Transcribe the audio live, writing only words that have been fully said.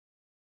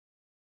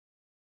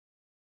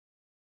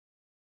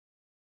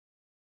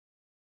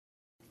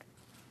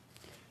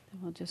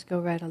we'll just go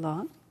right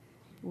along.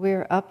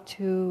 We're up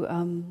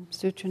to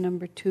Sutra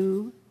number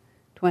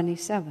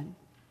 227.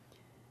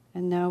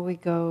 And now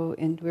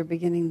we're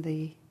beginning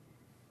the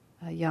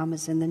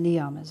yamas and the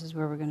niyamas is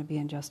where we're going to be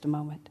in just a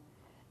moment.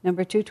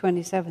 Number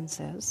 227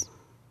 says,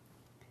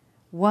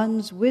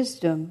 one's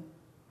wisdom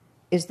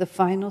in the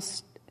final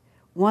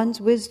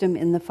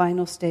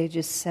stage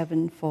is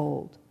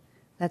sevenfold.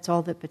 That's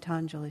all that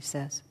Patanjali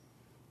says.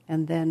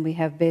 And then we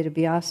have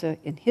Vedavyasa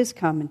in his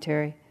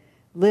commentary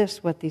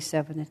lists what these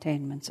 7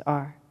 attainments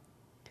are.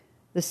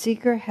 The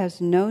seeker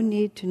has no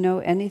need to know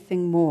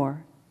anything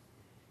more.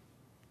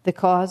 The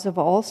cause of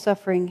all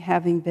suffering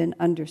having been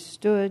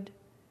understood,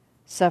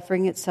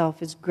 suffering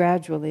itself is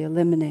gradually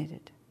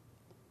eliminated.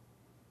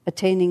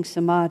 Attaining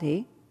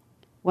samadhi,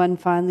 one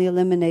finally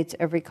eliminates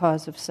every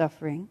cause of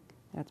suffering.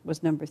 That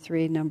was number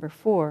 3. Number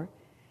 4,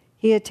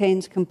 he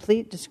attains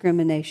complete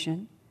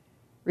discrimination,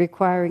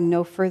 requiring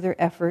no further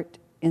effort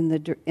in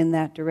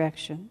that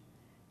direction.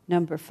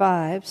 Number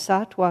 5,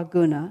 sattva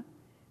guna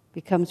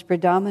becomes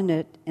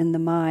predominant in the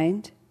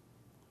mind.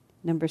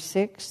 Number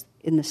 6,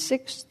 in the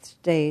 6th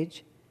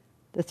stage,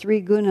 the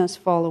 3 gunas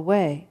fall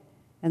away,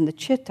 and the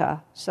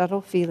citta,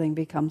 subtle feeling,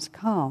 becomes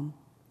calm.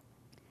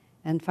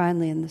 And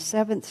finally, in the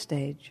 7th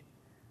stage,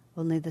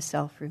 only the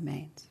self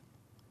remains.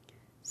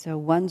 So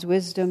one's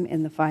wisdom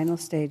in the final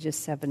stage is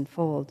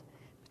sevenfold.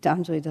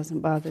 Patanjali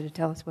doesn't bother to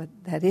tell us what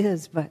that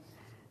is, but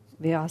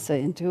Vyasa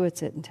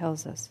intuits it and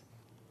tells us.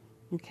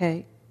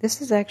 Okay,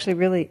 this is actually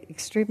really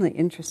extremely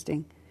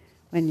interesting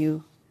when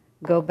you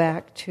go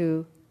back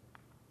to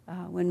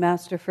when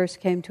Master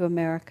first came to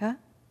America,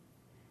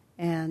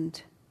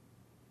 and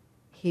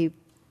he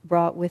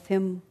brought with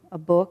him a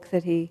book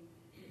that he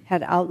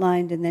had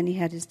outlined, and then he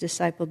had his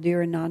disciple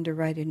Dhirananda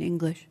write in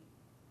English.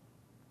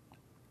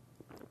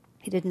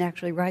 He didn't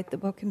actually write the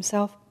book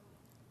himself,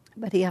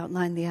 but he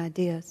outlined the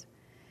ideas.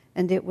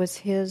 And it was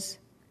his,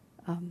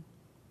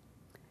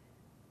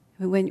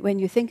 when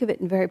you think of it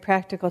in very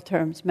practical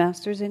terms,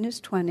 Master's in his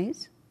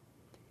 20s.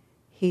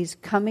 He's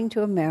coming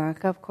to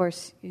America. Of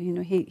course,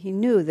 he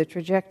knew the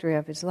trajectory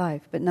of his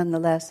life, but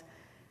nonetheless,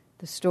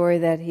 the story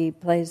that he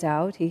plays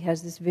out, he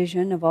has this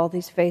vision of all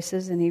these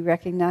faces, and he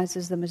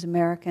recognizes them as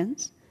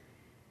Americans.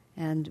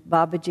 And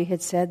Babaji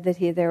had said that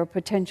there were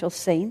potential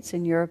saints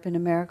in Europe and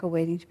America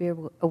waiting to be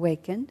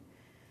awakened.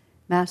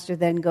 Master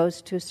then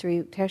goes to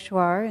Sri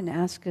Yukteswar and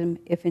asks him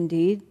if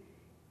indeed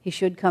he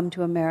should come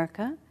to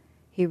America.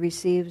 He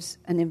receives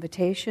an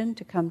invitation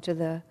to come to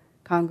the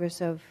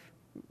Congress of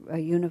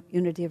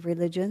Unity of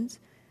Religions.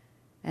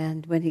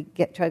 And when he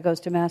goes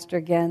to Master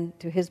again,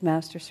 to his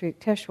master, Sri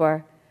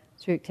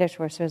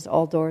Yukteswar says,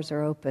 all doors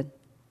are open.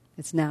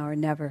 It's now or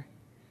never.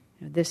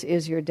 This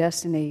is your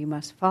destiny, you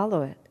must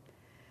follow it.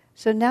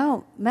 So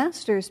now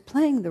Master is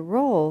playing the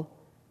role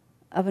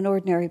of an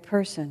ordinary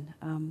person.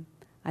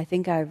 I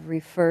think I've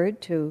referred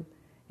to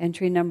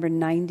entry number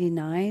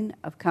 99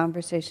 of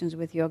Conversations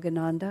with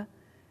Yogananda,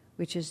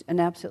 which is an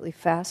absolutely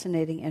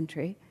fascinating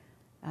entry.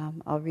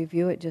 I'll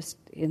review it just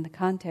in the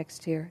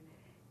context here.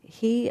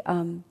 It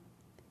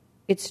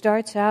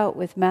starts out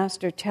with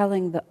Master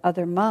telling the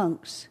other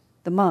monks,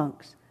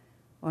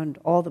 and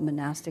all the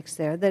monastics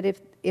there, that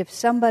if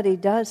somebody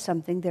does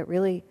something that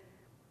really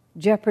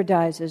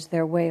jeopardizes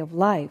their way of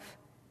life,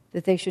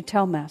 that they should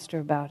tell Master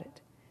about it.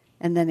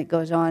 And then it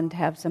goes on to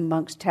have some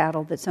monks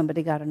tattle that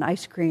somebody got an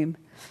ice cream,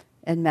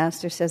 and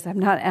Master says, I'm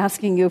not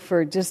asking you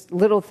for just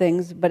little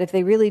things, but if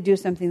they really do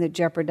something that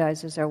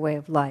jeopardizes our way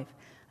of life.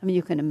 I mean,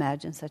 you can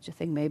imagine such a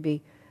thing.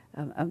 Maybe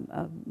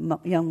a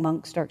young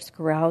monk starts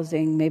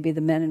carousing, maybe the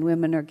men and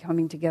women are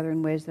coming together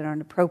in ways that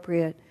aren't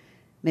appropriate,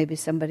 maybe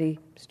somebody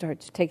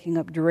starts taking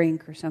up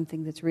drink or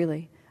something that's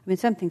really,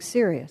 something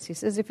serious. He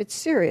says, if it's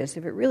serious,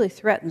 if it really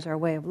threatens our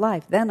way of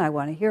life, then I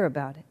want to hear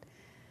about it.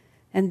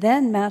 And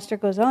then Master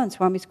goes on,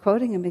 Swami's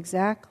quoting him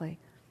exactly.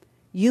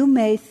 You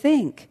may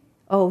think,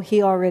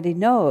 he already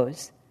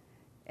knows.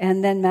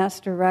 And then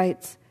Master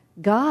writes,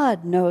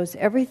 God knows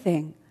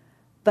everything,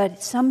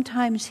 but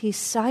sometimes he's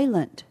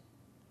silent.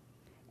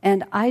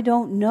 And I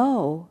don't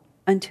know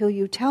until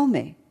you tell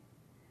me.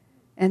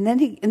 And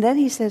then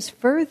he says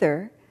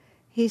further,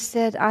 he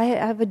said, I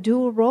have a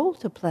dual role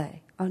to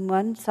play. On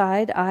one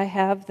side, I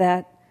have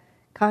that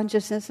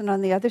consciousness, and on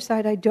the other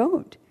side, I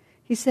don't.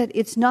 He said,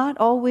 it's not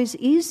always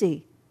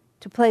easy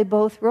to play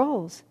both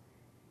roles.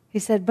 He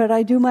said, but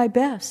I do my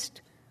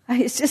best.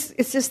 It's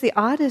just the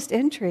oddest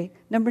entry,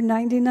 number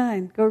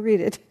 99. Go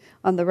read it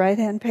on the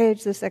right-hand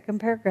page, the second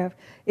paragraph.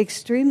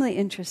 Extremely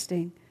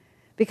interesting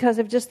because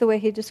of just the way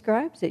he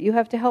describes it. You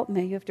have to help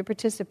me. You have to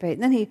participate.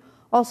 And then he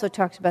also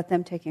talks about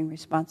them taking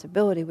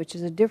responsibility, which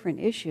is a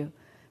different issue.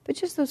 But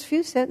just those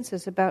few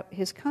sentences about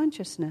his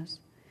consciousness.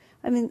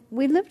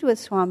 We lived with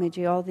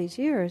Swamiji all these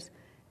years,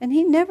 and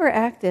he never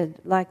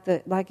acted like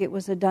it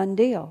was a done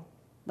deal,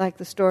 like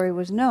the story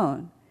was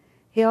known.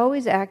 He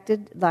always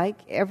acted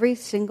like every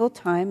single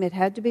time it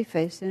had to be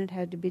faced and it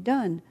had to be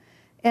done.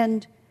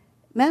 And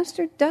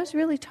Master does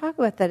really talk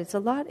about that. It's a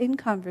lot in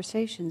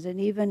conversations and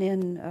even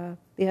in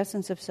the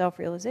essence of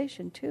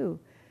self-realization too.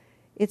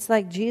 It's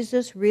like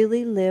Jesus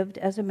really lived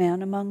as a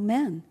man among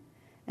men.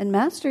 And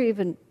Master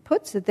even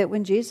puts it that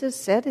when Jesus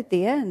said at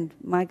the end,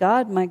 my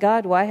God,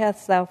 why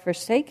hast thou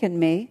forsaken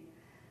me?"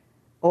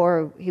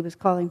 Or he was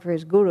calling for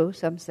his guru,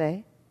 some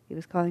say. He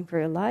was calling for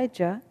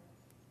Elijah.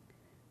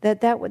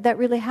 That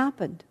really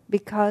happened,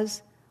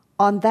 because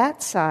on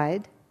that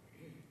side,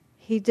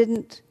 he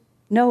didn't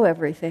know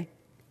everything.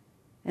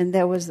 And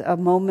there was a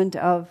moment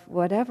of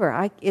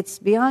whatever. It's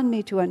beyond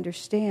me to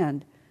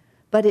understand.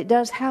 But it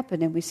does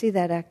happen, and we see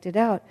that acted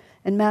out.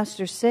 And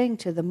Master's saying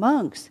to the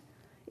monks,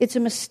 it's a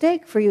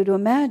mistake for you to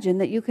imagine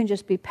that you can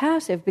just be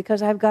passive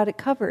because I've got it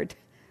covered.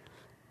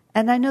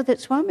 And I know that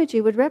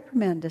Swamiji would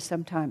reprimand us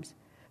sometimes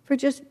for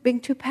just being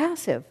too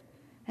passive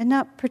and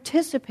not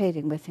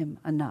participating with him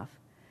enough.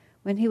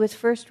 When he was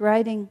first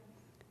writing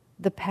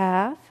The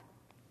Path,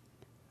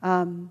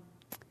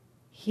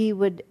 he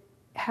would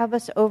have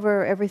us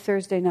over every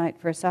Thursday night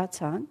for a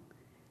satsang,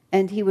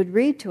 and he would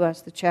read to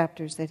us the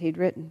chapters that he'd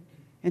written.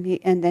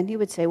 And then he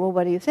would say, well,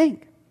 what do you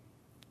think?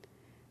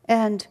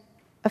 And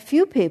a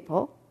few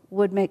people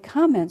would make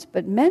comments,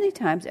 but many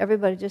times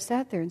everybody just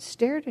sat there and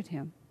stared at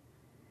him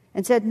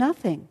and said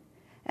nothing.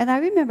 And I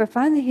remember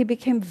finally he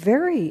became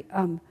very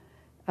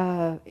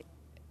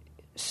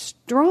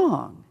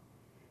strong.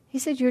 He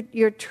said,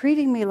 you're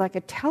treating me like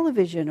a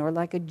television or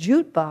like a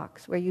jute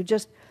box where you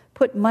just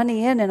put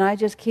money in and I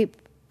just keep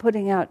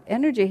putting out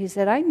energy. He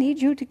said, I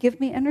need you to give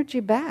me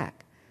energy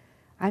back.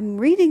 I'm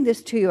reading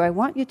this to you. I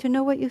want you to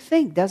know what you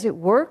think. Does it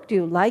work? Do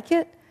you like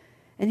it?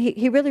 And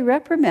he really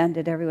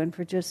reprimanded everyone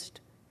for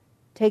just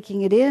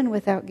taking it in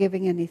without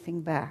giving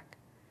anything back.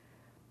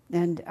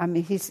 And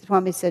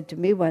Swami said to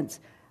me once,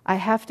 I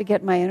have to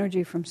get my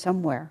energy from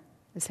somewhere,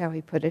 is how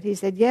he put it. He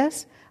said,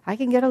 yes, I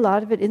can get a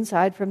lot of it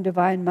inside from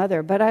Divine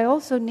Mother, but I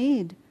also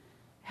need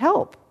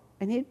help.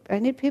 I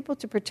need people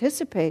to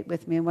participate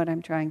with me in what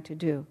I'm trying to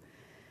do.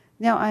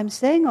 Now, I'm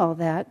saying all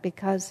that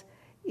because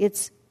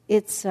it's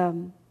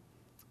an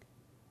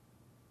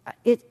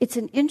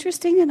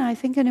interesting and I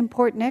think an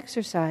important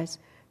exercise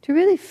to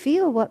really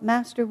feel what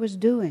Master was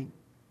doing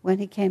when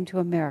he came to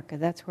America.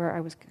 That's where I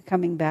was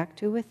coming back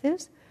to with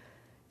this.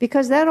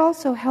 Because that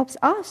also helps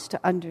us to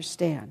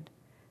understand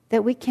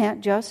that we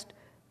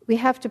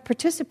have to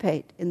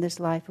participate in this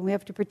life and we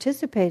have to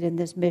participate in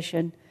this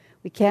mission.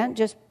 We can't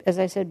just, as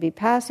I said, be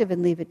passive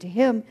and leave it to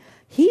him.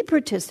 He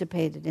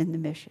participated in the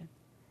mission.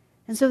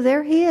 And so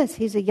there he is.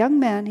 He's a young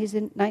man. He's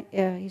in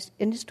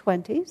his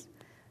 20s.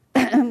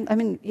 I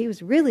mean, he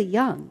was really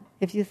young,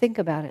 if you think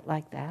about it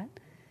like that.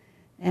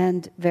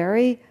 And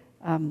very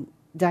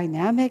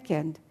dynamic,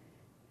 and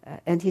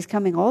he's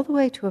coming all the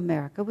way to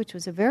America, which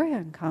was a very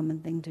uncommon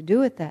thing to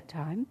do at that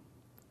time.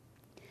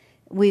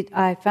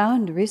 I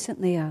found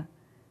recently a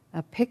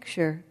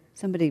picture,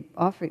 somebody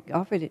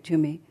offered it to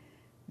me,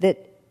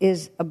 that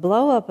is a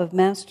blow-up of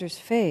Master's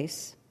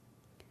face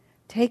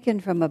taken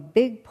from a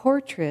big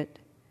portrait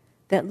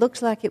that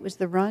looks like it was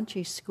the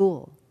Ranchi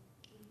school.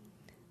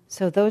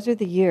 So those are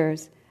the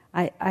years.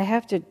 I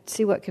have to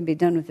see what can be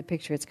done with the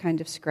picture. It's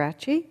kind of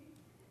scratchy.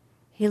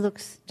 He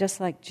looks just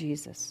like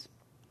Jesus.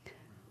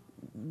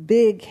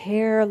 Big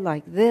hair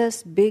like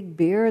this, big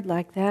beard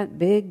like that,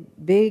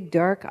 big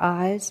dark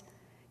eyes.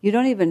 You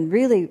don't even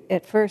really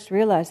at first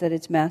realize that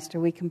it's Master.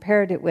 We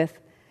compared it with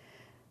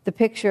the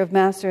picture of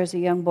Master as a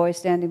young boy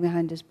standing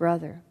behind his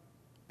brother,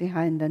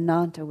 behind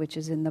Ananta, which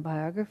is in the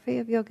biography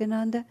of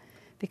Yogananda,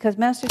 because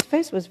Master's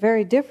face was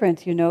very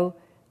different,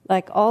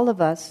 like all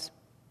of us.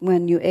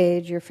 When you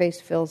age, your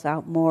face fills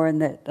out more and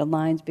the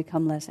lines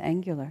become less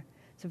angular.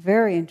 It's a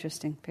very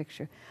interesting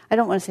picture. I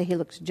don't want to say he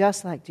looks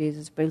just like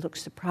Jesus, but he looks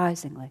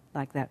surprisingly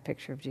like that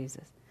picture of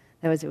Jesus.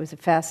 It was a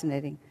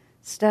fascinating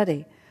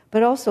study.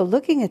 But also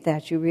looking at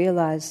that, you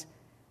realize,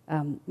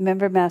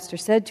 remember Master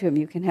said to him,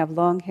 you can have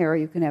long hair, or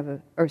you can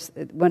have or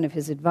one of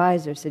his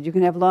advisors said, you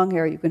can have long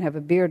hair, you can have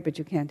a beard, but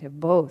you can't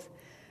have both.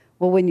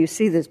 Well, when you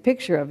see this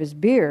picture of his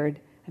beard,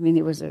 I mean,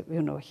 it was a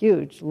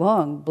huge,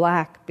 long,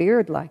 black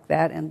beard like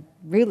that and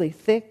really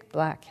thick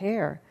black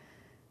hair.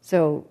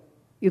 So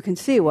you can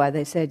see why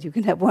they said you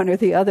can have one or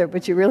the other,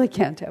 but you really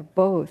can't have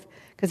both,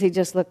 because he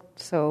just looked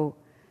so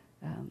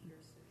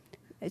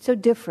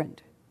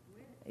different,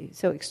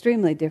 so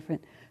extremely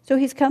different. So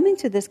he's coming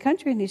to this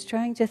country and he's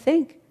trying to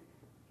think,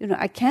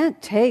 I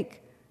can't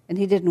take, and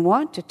he didn't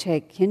want to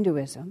take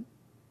Hinduism.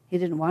 He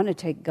didn't want to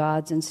take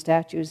gods and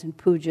statues and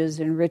pujas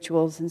and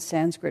rituals and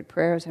Sanskrit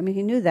prayers. I mean,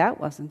 he knew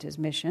that wasn't his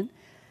mission.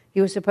 He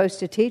was supposed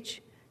to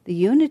teach the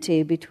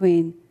unity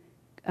between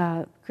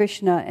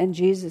Krishna and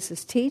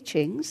Jesus'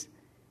 teachings.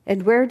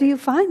 And where do you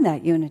find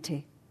that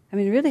unity? I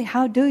mean, really,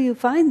 how do you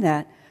find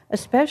that?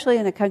 Especially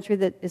in a country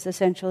that is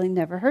essentially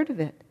never heard of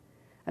it.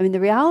 I mean, the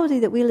reality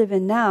that we live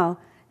in now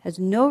has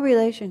no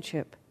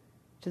relationship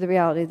to the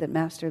reality that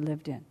Master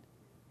lived in.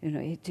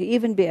 To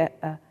even be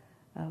a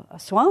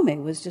Swami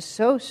was just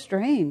so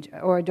strange,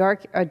 or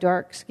a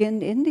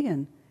dark-skinned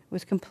Indian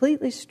was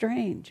completely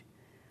strange.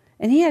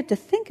 And he had to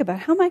think about,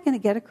 how am I going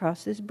to get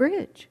across this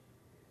bridge?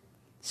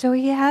 So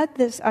he had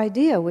this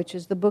idea, which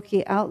is the book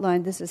he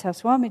outlined. This is how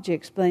Swamiji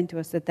explained to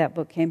us that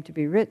book came to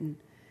be written.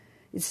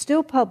 It's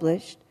still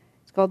published.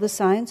 It's called The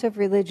Science of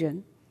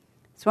Religion.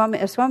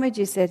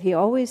 Swamiji said he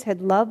always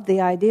had loved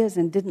the ideas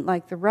and didn't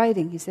like the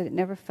writing. He said it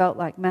never felt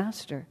like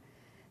Master.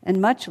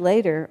 And much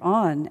later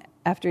on,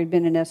 after he'd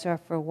been in SR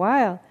for a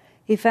while,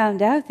 he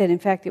found out that, in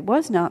fact, it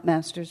was not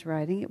Master's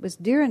writing. It was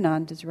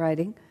Dhirananda's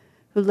writing,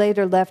 who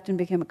later left and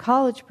became a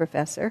college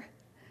professor.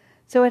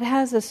 So it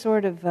has a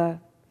sort of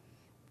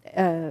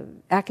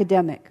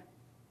academic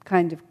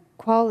kind of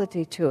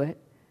quality to it.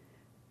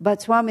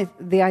 But Swami,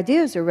 the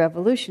ideas are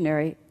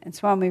revolutionary, and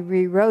Swami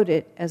rewrote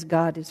it as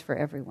God is for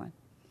everyone.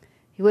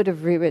 He would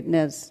have rewritten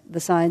as the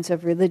science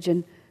of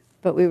religion,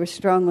 but we were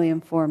strongly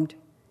informed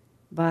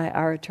by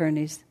our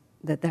attorneys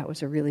that that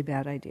was a really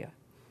bad idea.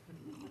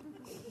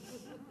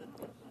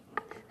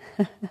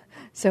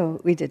 So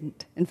we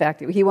didn't. In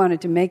fact, he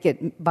wanted to make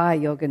it by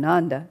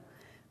Yogananda.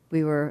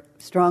 We were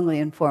strongly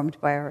informed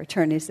by our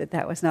attorneys that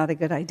that was not a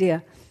good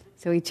idea.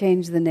 So he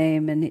changed the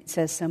name, and it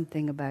says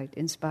something about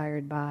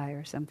inspired by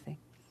or something.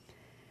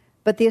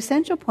 But the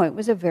essential point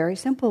was a very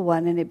simple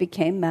one, and it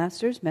became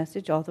Master's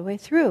message all the way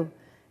through.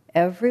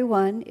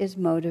 Everyone is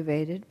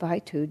motivated by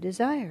two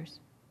desires.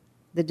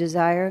 The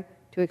desire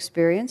to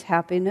experience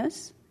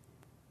happiness,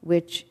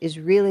 which is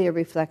really a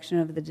reflection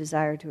of the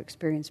desire to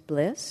experience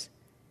bliss,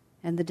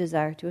 and the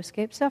desire to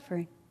escape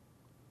suffering.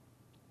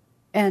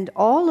 And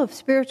all of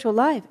spiritual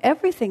life,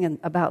 everything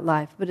about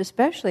life, but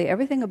especially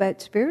everything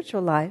about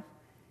spiritual life,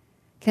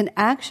 can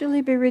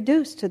actually be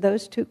reduced to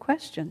those two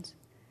questions.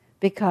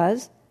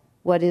 Because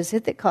what is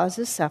it that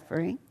causes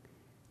suffering,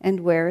 and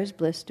where is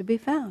bliss to be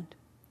found?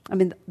 I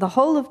mean, the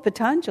whole of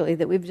Patanjali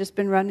that we've just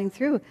been running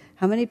through,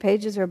 how many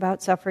pages are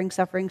about suffering,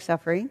 suffering,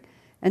 suffering,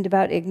 and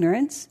about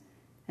ignorance,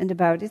 and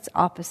about its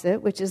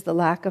opposite, which is the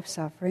lack of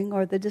suffering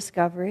or the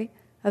discovery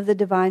of the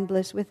divine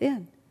bliss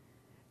within.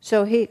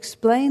 So he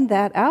explained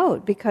that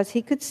out because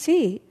he could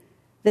see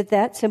that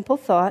that simple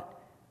thought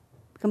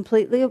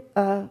completely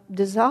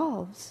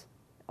dissolves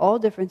all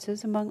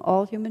differences among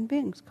all human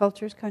beings,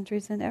 cultures,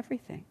 countries, and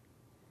everything.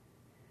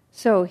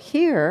 So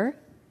here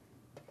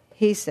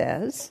he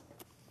says,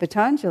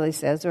 Patanjali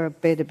says, or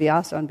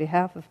Vedavyasa on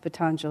behalf of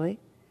Patanjali,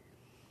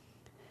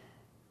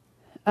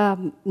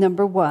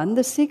 number one,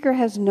 the seeker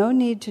has no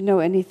need to know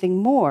anything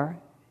more,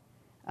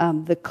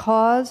 the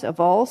cause of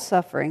all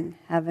suffering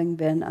having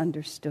been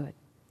understood.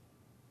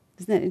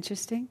 Isn't that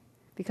interesting?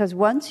 Because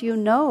once you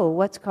know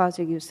what's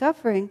causing you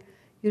suffering,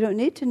 you don't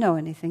need to know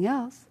anything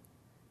else,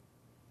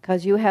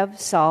 because you have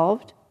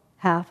solved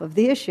half of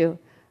the issue.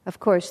 Of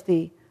course,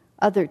 the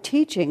other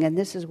teaching, and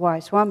this is why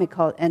Swami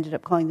ended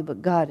up calling the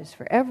book God is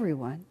for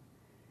Everyone,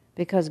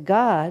 because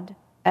God,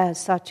 as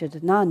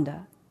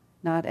Satchidananda,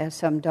 not as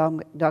some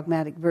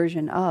dogmatic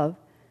version of,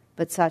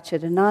 but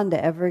Satchidananda,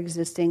 ever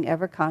existing,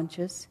 ever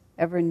conscious,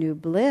 ever new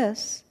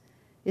bliss,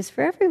 is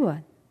for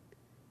everyone.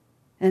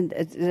 And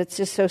it's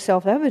just so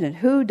self-evident.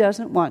 Who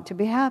doesn't want to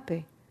be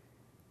happy?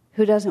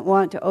 Who doesn't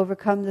want to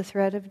overcome the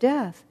threat of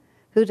death?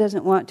 Who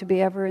doesn't want to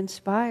be ever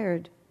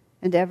inspired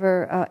and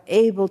ever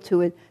able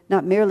to,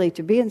 not merely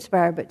to be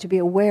inspired, but to be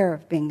aware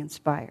of being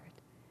inspired?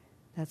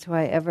 That's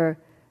why ever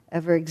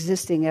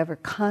existing, ever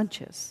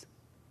conscious,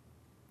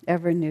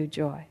 ever new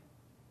joy.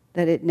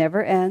 That it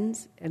never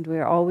ends, and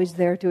we're always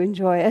there to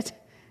enjoy it,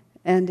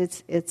 and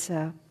it's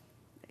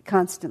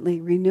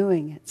constantly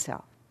renewing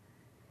itself.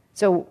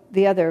 So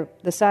the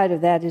side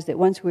of that is that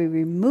once we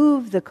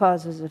remove the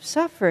causes of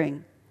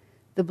suffering,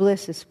 the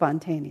bliss is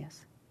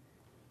spontaneous.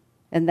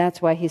 And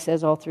that's why he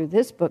says all through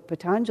this book,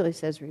 Patanjali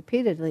says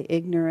repeatedly,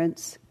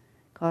 ignorance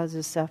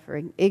causes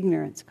suffering,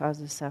 ignorance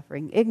causes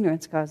suffering,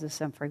 ignorance causes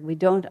suffering. We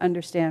don't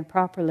understand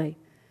properly.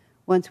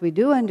 Once we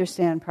do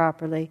understand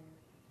properly,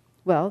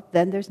 well,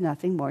 then there's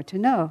nothing more to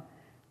know.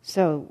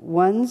 So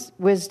one's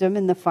wisdom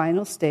in the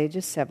final stage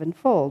is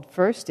sevenfold.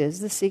 First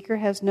is the seeker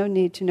has no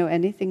need to know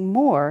anything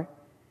more,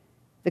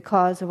 the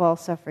cause of all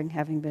suffering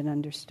having been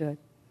understood.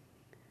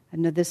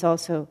 And this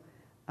also,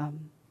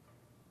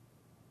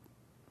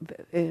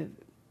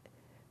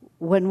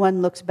 when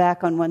one looks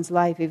back on one's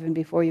life, even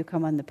before you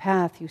come on the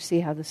path, you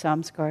see how the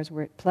samskars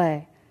were at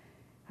play.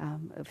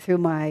 Through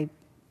my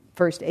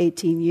first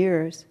 18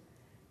 years,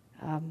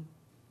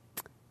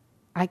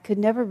 I could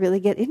never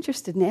really get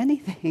interested in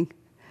anything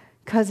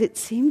because it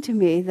seemed to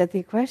me that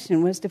the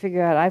question was to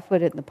figure out, I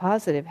put it in the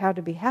positive, how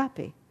to be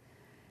happy.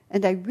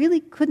 And I really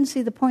couldn't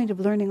see the point of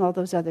learning all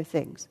those other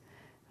things.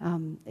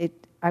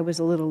 I was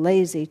a little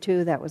lazy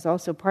too. That was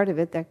also part of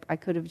it, that I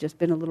could have just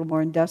been a little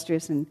more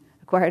industrious and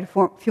acquired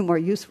a few more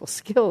useful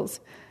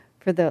skills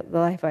for the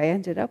life I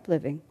ended up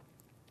living.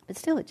 But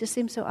still, it just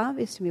seemed so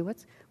obvious to me.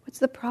 What's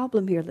the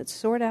problem here? Let's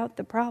sort out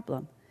the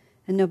problem.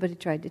 And nobody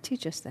tried to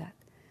teach us that.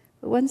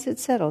 But once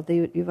it's settled,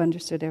 you've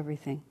understood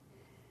everything.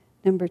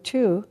 Number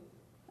two,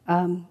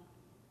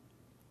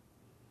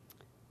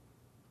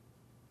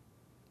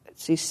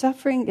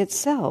 suffering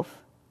itself,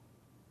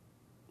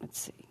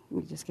 let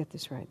me just get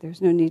this right.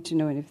 There's no need to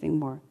know anything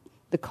more.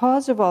 The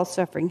cause of all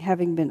suffering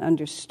having been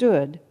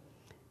understood,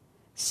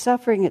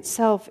 suffering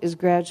itself is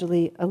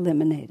gradually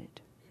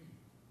eliminated.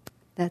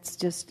 That's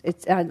just,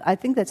 I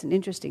think that's an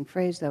interesting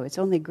phrase, though. It's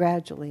only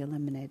gradually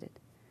eliminated.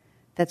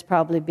 That's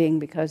probably being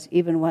because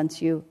even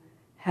once you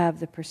have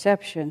the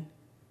perception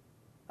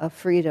of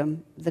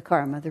freedom, the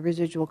karma, the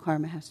residual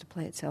karma has to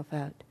play itself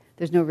out.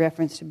 There's no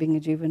reference to being a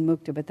jivan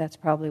mukta, but that's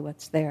probably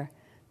what's there,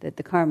 that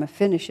the karma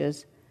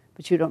finishes,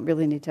 but you don't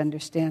really need to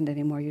understand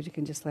anymore. You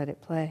can just let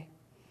it play.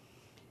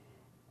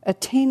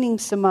 Attaining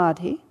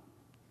samadhi,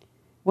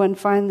 one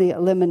finally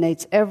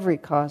eliminates every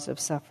cause of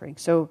suffering.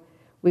 So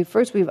we've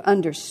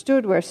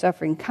understood where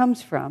suffering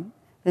comes from,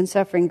 then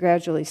suffering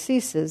gradually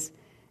ceases,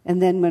 and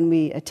then when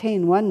we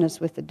attain oneness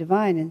with the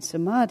divine in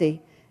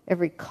samadhi,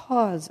 every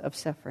cause of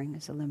suffering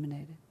is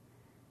eliminated.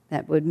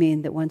 That would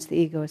mean that once the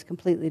ego is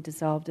completely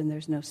dissolved and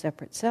there's no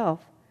separate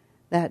self,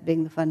 that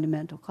being the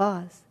fundamental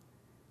cause,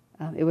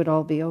 it would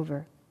all be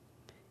over.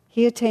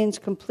 He attains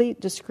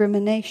complete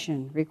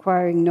discrimination,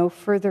 requiring no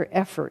further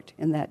effort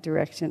in that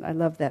direction. I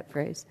love that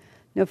phrase.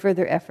 No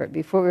further effort.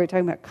 Before we were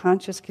talking about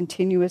conscious,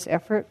 continuous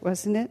effort,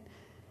 wasn't it?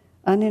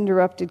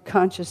 Uninterrupted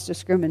conscious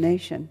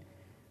discrimination.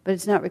 But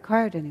it's not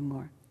required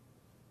anymore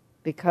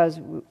because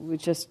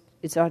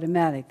it's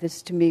automatic.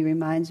 This to me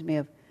reminds me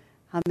of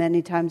how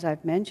many times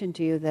I've mentioned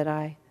to you that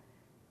I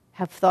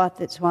have thought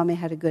that Swami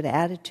had a good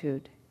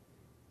attitude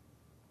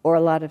or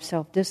a lot of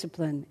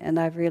self-discipline, and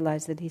I've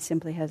realized that he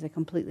simply has a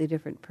completely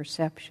different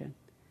perception.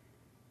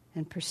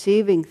 And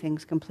perceiving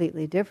things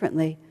completely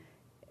differently,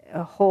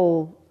 a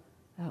whole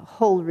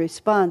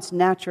response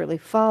naturally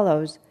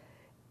follows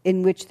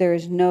in which there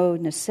is no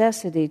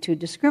necessity to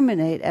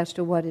discriminate as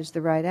to what is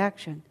the right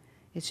action.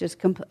 It's just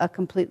a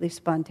completely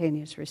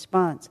spontaneous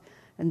response.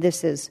 And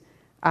this is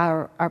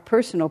our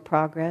personal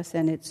progress,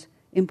 and it's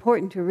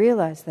important to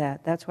realize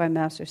that. That's why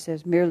Master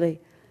says merely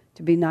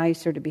to be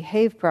nice or to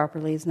behave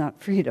properly is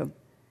not freedom.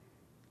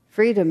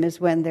 Freedom is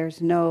when there's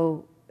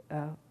no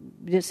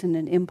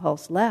dissonant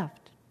impulse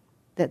left,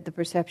 that the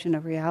perception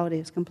of reality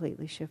is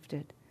completely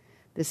shifted.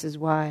 This is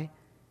why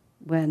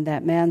when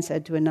that man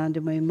said to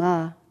Anandamayi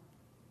Ma,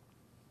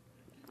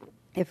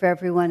 if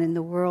everyone in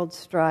the world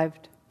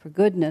strived for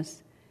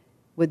goodness,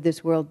 would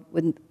this world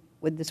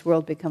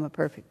become a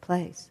perfect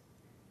place?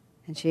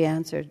 And she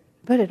answered,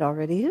 but it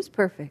already is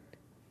perfect,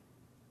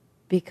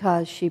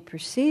 because she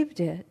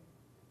perceived it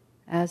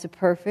as a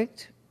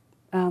perfect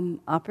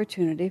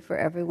opportunity for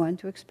everyone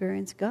to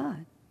experience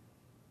God.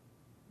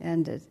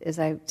 And as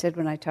I said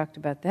when I talked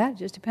about that, it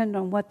just depends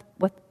on what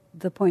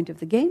the point of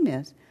the game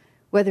is.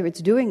 Whether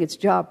it's doing its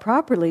job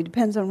properly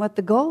depends on what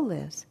the goal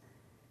is.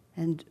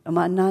 And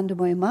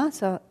Anandamayi Ma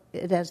saw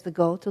it as the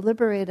goal to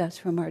liberate us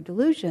from our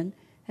delusion,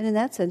 and in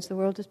that sense the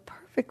world is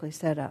perfectly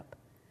set up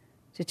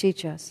to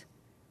teach us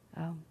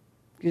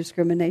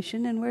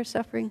discrimination and where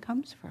suffering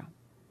comes from.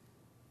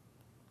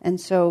 And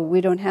so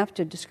we don't have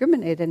to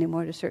discriminate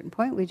anymore at a certain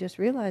point. We just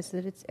realize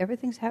that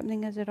everything's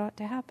happening as it ought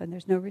to happen.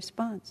 There's no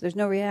response. There's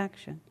no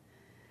reaction.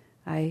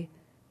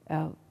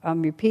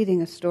 I'm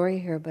repeating a story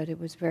here, but it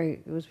was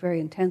very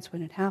intense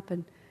when it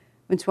happened.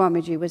 When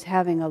Swamiji was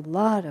having a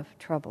lot of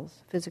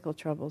troubles, physical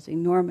troubles,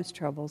 enormous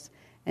troubles,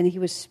 and he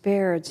was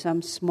spared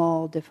some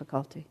small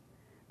difficulty,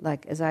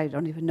 like, as I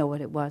don't even know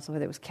what it was,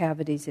 whether it was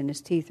cavities in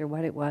his teeth or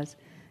what it was.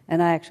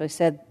 And I actually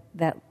said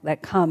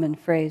that common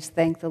phrase,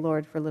 thank the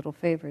Lord for little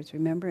favors,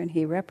 remember? And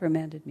he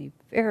reprimanded me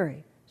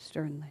very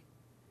sternly.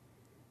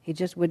 He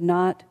just would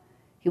not,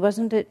 he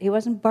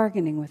wasn't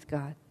bargaining with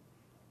God.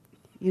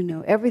 You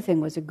know, everything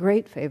was a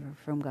great favor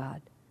from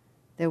God.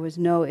 There was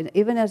no,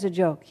 even as a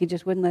joke, he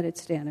just wouldn't let it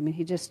stand. I mean,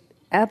 he just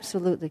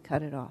absolutely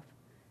cut it off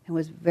and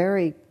was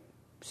very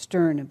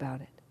stern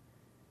about it.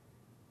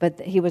 But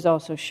he was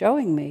also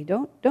showing me,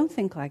 don't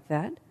think like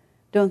that.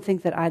 Don't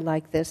think that I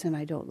like this and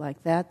I don't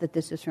like that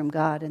this is from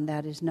God and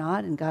that is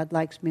not, and God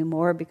likes me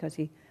more because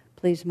he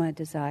pleased my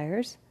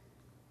desires.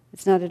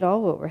 It's not at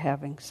all what we're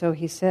having. So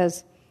he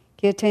says,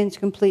 he attains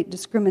complete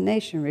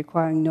discrimination,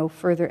 requiring no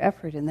further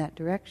effort in that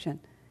direction.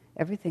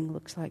 Everything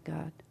looks like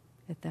God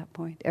at that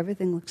point.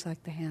 Everything looks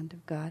like the hand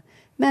of God.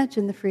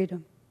 Imagine the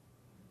freedom.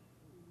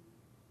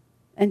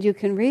 And you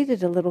can read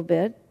it a little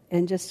bit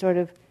and just sort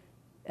of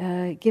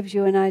gives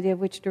you an idea of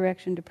which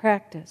direction to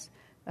practice.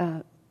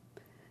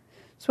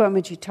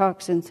 Swamiji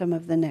talks in some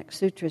of the next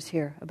sutras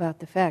here about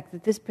the fact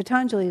that this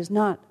Patanjali is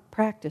not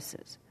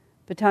practices.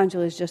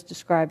 Patanjali is just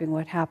describing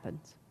what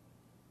happens.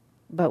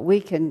 But we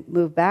can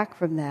move back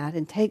from that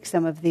and take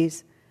some of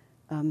these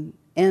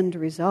end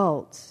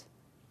results,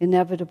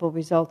 inevitable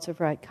results of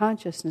right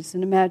consciousness,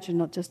 and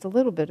imagine just a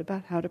little bit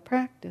about how to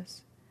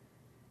practice.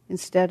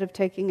 Instead of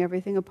taking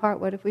everything apart,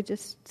 what if we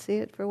just see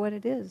it for what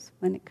it is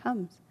when it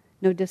comes?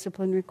 No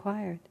discipline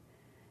required.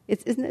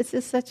 It's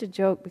just such a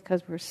joke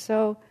because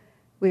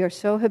we are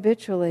so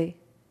habitually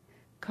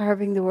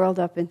carving the world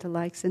up into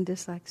likes and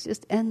dislikes,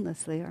 just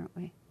endlessly, aren't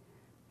we?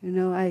 You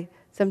know,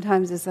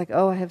 sometimes it's like,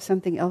 I have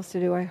something else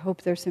to do. I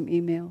hope there's some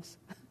emails.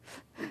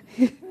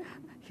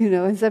 You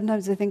know, and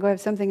sometimes I think, I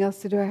have something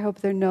else to do. I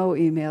hope there are no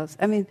emails.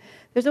 I mean,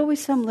 there's always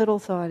some little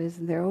thought,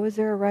 isn't there? Oh, is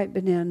there a ripe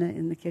banana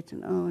in the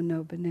kitchen? Oh,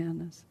 no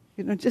bananas.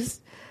 You know,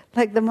 just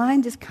like the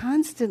mind is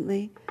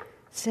constantly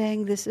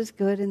saying this is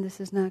good and this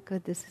is not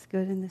good, this is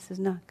good and this is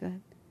not good.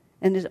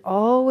 And is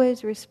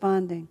always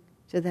responding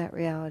to that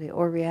reality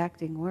or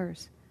reacting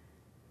worse.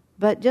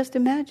 But just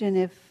imagine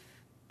if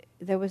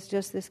there was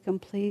just this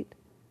complete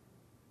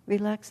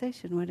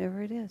relaxation,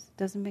 whatever it is. It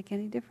doesn't make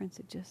any difference.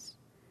 It just,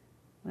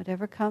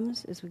 whatever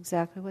comes is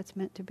exactly what's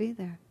meant to be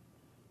there.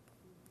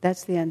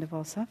 That's the end of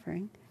all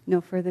suffering.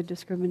 No further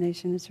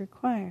discrimination is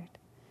required.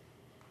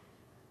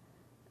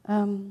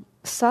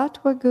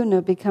 Sattva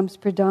guna becomes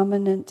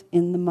predominant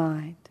in the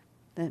mind.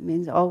 That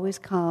means always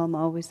calm,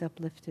 always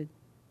uplifted.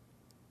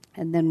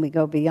 And then we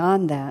go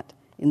beyond that.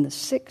 In the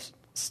 6th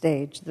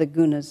stage, the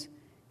gunas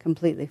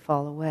completely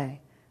fall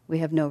away. We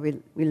have no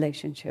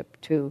relationship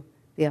to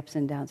the ups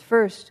and downs.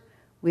 First,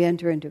 we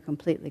enter into a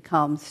completely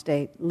calm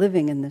state,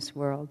 living in this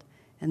world,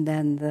 and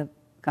then the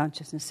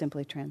consciousness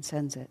simply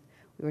transcends it.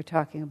 We were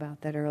talking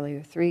about that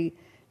earlier.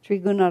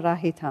 Triguna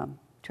rahitam,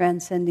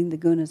 transcending the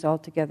gunas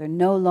altogether,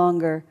 no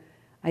longer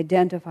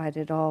identified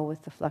at all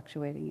with the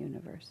fluctuating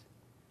universe,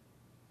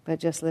 but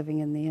just living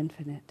in the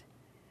infinite.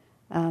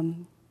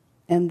 And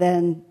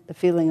then the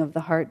feeling of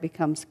the heart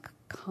becomes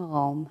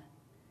calm,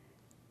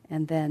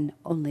 and then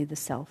only the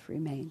self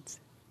remains.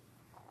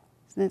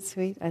 Isn't that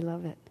sweet? I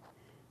love it.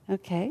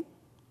 Okay.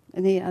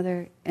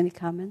 Any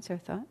comments or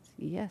thoughts?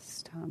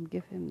 Yes, Tom,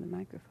 give him the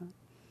microphone.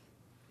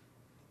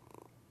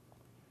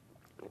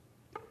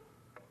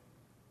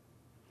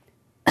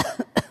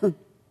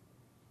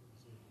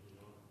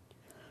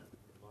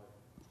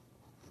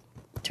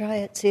 Try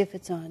it, see if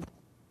it's on.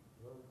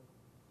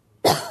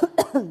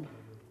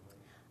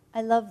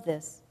 I love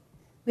this.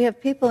 We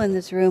have people in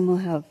this room who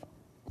have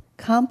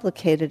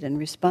complicated and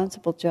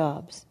responsible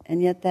jobs,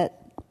 and yet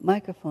that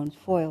microphone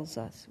foils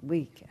us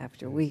week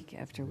after week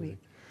after week.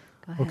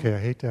 Go ahead. Okay, I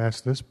hate to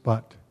ask this,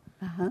 but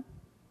he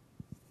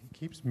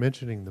keeps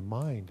mentioning the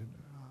mind.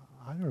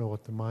 I don't know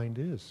what the mind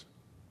is.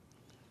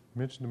 He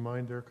mentioned the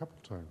mind there a couple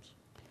times.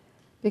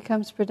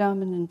 Becomes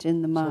predominant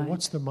in the mind. So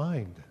what's the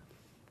mind?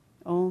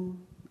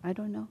 I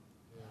don't know.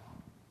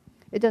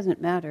 It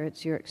doesn't matter.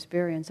 It's your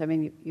experience. I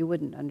mean, you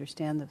wouldn't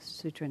understand the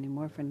sutra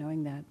anymore for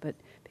knowing that, but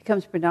it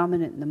becomes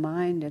predominant in the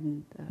mind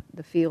and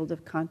the field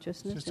of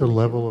consciousness. It's just a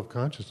level of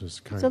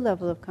consciousness. It's a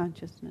level of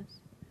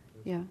consciousness.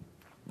 Yeah.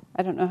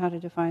 I don't know how to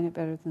define it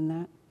better than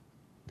that.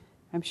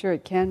 I'm sure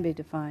it can be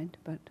defined,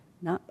 but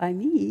not by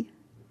me.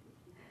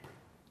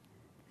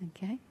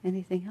 Okay.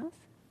 Anything else?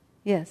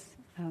 Yes.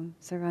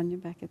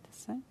 Saranya, back at this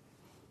side.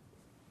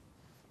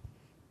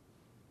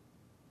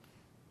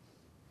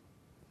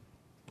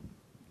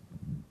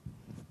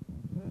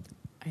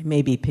 I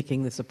may be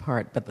picking this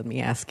apart, but let me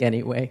ask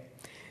anyway.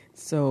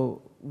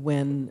 So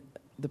when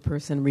the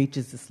person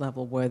reaches this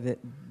level where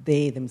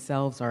they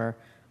themselves are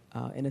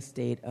in a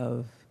state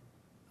of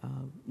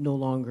no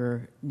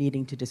longer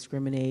needing to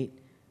discriminate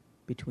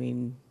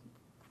between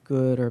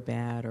good or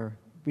bad, or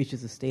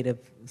reaches a state of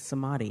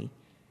samadhi,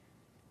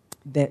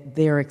 that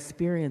their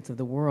experience of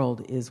the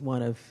world is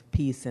one of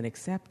peace and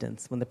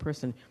acceptance. When the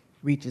person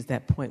reaches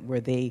that point where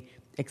they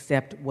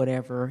accept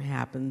whatever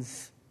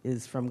happens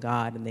is from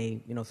God, and they,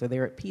 so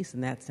they're at peace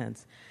in that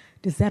sense.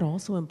 Does that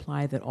also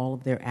imply that all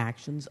of their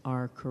actions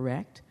are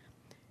correct?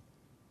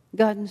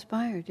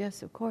 God-inspired,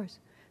 yes, of course.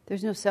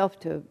 There's no self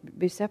to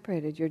be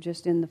separated. You're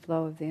just in the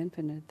flow of the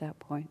infinite at that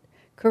point.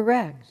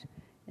 Correct,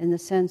 in the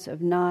sense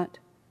of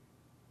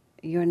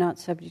you're not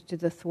subject to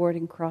the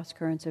thwarting cross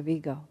currents of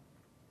ego,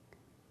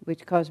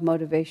 which cause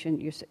motivation.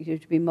 You're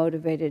to be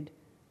motivated.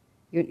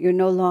 You're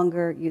no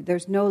longer.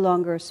 There's no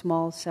longer a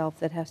small self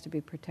that has to be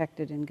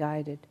protected and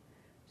guided.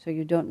 So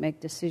you don't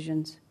make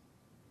decisions.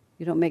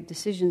 You don't make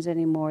decisions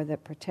anymore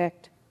that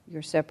protect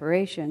your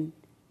separation.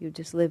 You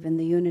just live in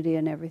the unity,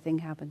 and everything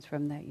happens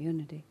from that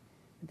unity.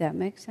 Did that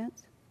make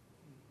sense?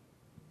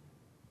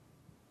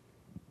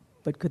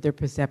 But could their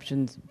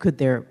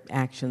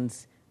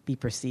actions be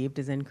perceived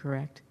as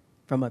incorrect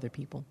from other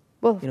people?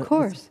 Well, of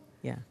course.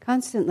 Yeah.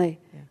 Constantly.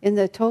 Yeah. In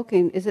the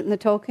Tolkien, is it in the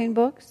Tolkien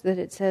books that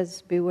it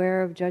says,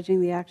 beware of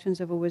judging the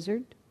actions of a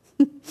wizard?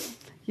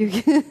 You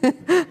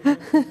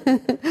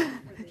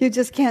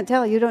just can't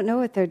tell. You don't know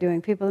what they're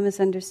doing. People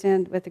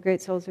misunderstand what the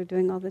great souls are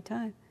doing all the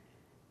time.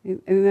 I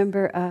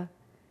remember,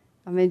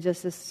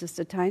 this is just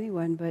a tiny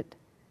one, but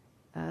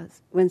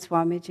when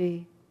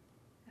Swamiji,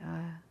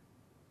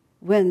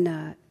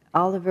 when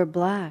Oliver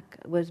Black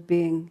was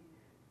being,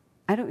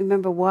 I don't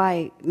remember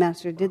why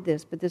Master did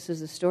this, but this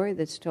is a story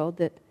that's told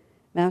that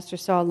Master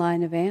saw a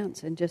line of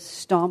ants and just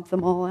stomped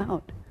them all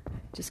out,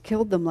 just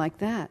killed them like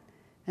that.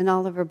 And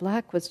Oliver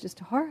Black was just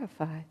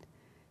horrified.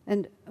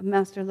 And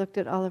Master looked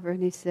at Oliver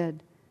and he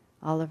said,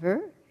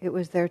 "Oliver, it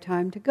was their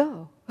time to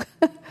go."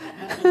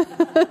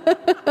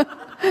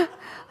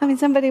 I mean,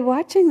 somebody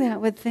watching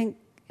that would think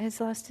has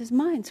lost his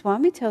mind.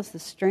 Swami tells the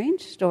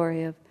strange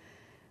story of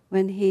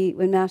when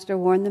Master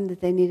warned them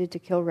that they needed to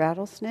kill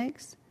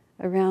rattlesnakes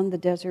around the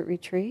desert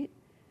retreat,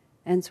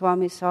 and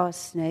Swami saw a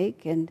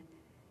snake, and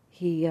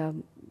he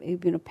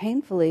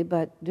painfully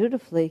but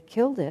dutifully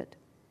killed it.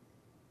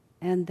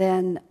 And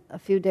then a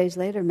few days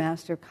later,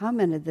 Master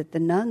commented that the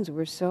nuns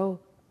were so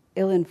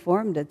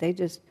ill-informed that they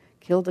just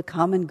killed a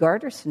common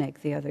garter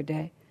snake the other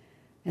day.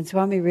 And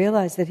Swami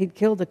realized that he'd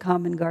killed a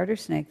common garter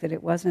snake, that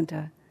it wasn't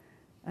a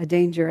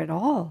danger at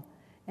all.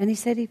 And he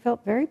said he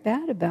felt very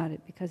bad about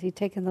it because he'd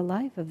taken the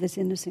life of this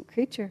innocent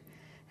creature.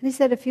 And he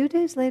said a few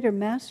days later,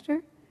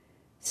 Master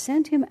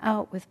sent him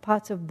out with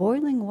pots of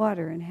boiling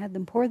water and had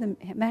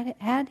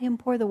him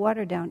pour the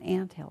water down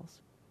anthills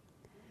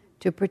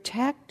to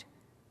protect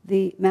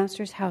the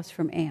master's house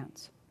from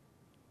ants.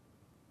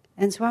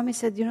 And Swami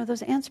said,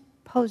 those ants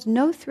posed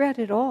no threat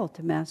at all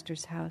to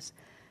master's house.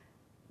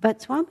 But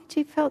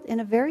Swamiji felt in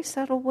a very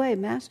subtle way,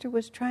 master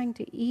was trying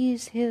to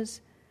ease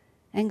his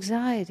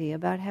anxiety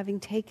about having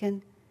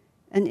taken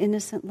an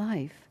innocent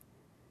life.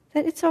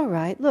 That it's all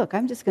right, look,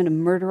 I'm just going to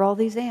murder all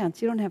these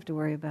ants. You don't have to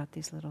worry about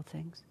these little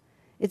things.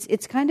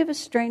 It's kind of a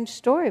strange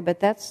story, but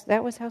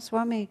that was how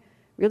Swami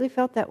really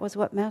felt that was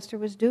what master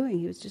was doing.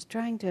 He was just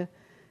trying to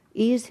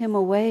ease him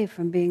away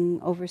from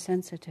being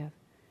oversensitive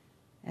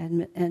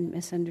and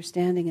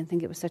misunderstanding and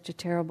think it was such a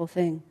terrible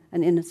thing.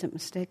 An innocent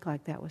mistake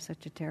like that was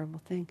such a terrible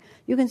thing.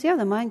 You can see how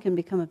the mind can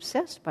become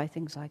obsessed by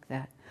things like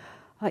that.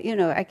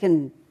 I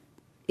can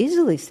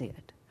easily see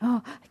it.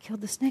 Oh, I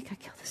killed the snake, I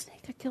killed the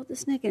snake, I killed the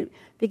snake. And it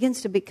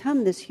begins to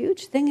become this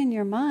huge thing in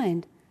your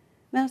mind.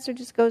 Master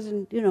just goes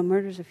and,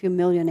 murders a few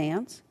million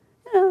ants.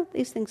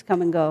 These things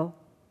come and go.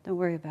 Don't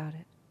worry about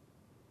it.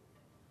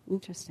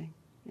 Interesting,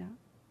 yeah.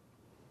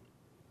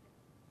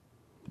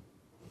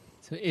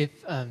 So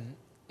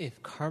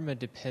if karma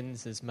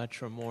depends as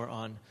much or more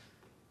on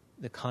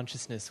the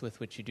consciousness with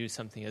which you do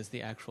something as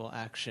the actual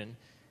action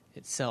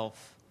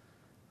itself,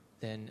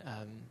 then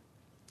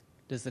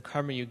does the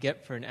karma you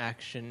get for an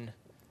action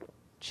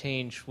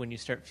change when you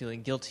start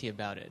feeling guilty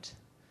about it?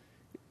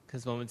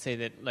 Because one would say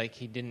that, like,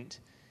 he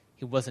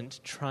wasn't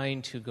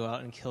trying to go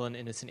out and kill an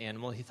innocent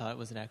animal. He thought it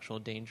was an actual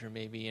danger,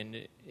 maybe, and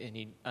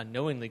he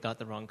unknowingly got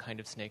the wrong kind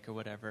of snake or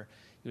whatever.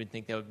 You would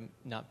think that would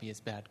not be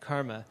as bad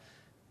karma.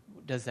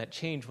 Does that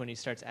change when he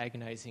starts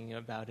agonizing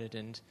about it?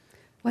 And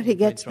what he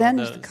gets then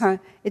is the karma.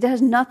 It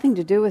has nothing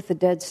to do with the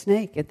dead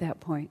snake at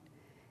that point.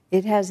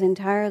 It has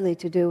entirely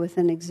to do with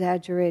an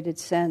exaggerated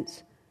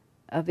sense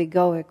of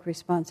egoic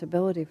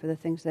responsibility for the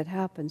things that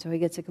happen. So he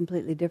gets a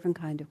completely different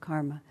kind of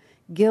karma.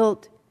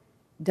 Guilt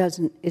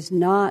is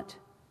not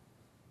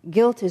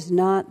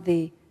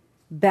the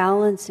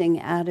balancing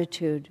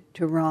attitude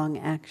to wrong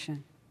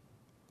action.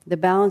 The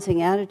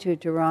balancing attitude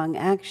to wrong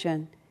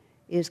action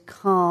is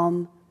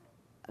calm,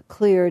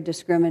 clear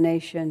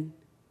discrimination,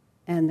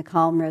 and the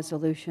calm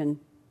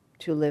resolution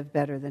to live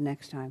better the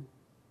next time.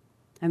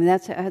 I mean,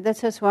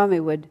 that's how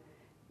Swami would,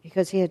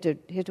 because he had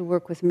to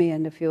work with me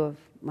and a few of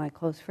my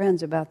close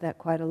friends about that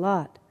quite a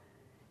lot.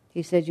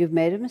 He said, you've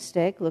made a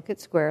mistake, look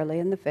it squarely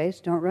in the face,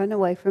 don't run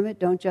away from it,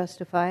 don't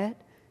justify it,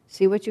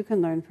 see what you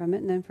can learn from it,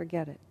 and then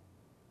forget it.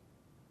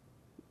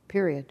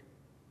 Period.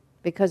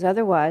 Because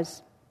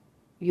otherwise,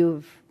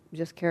 you've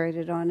just carried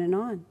it on and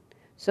on.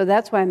 So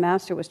that's why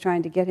Master was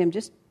trying to get him,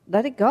 just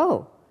let it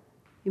go.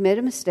 You made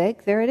a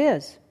mistake, there it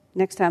is.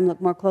 Next time,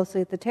 look more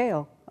closely at the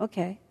tail.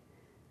 Okay.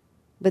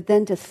 But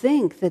then to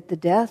think that the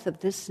death of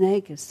this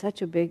snake is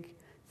such a big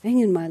thing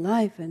in my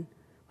life, and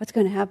what's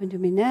going to happen to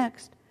me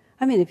next?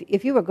 I mean,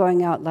 if you were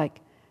going out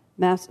like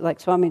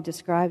Swami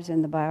describes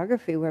in the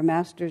biography, where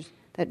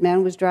that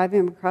man was driving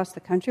him across the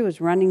country, was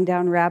running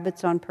down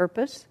rabbits on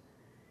purpose.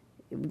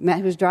 He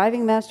was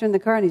driving Master in the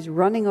car, and he's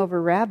running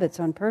over rabbits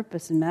on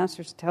purpose, and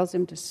Master tells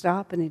him to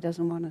stop, and he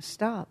doesn't want to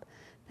stop.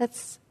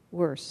 That's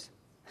worse.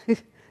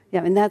 Yeah,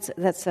 I mean, that's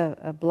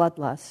a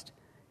bloodlust.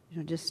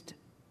 Just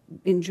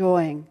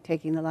enjoying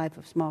taking the life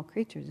of small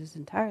creatures is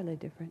entirely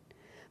different.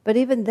 But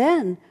even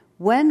then,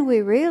 when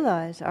we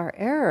realize our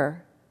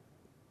error,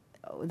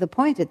 the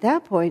point at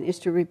that point is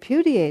to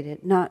repudiate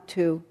it, not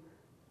to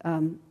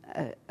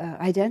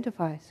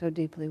identify so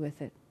deeply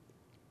with it.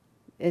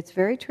 It's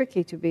very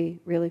tricky to be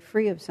really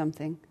free of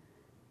something,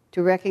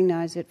 to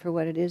recognize it for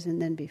what it is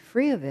and then be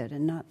free of it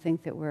and not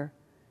think that we're...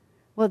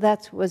 Well,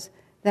 that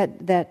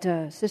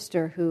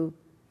sister who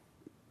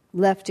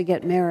left to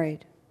get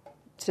married,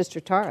 Sister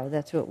Tara,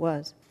 that's who it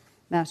was.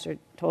 Master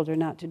told her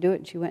not to do it,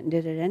 and she went and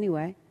did it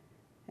anyway.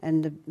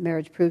 And the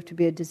marriage proved to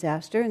be a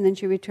disaster, and then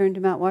she returned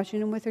to Mount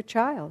Washington with her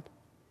child.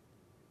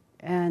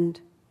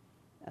 And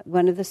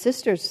one of the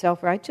sisters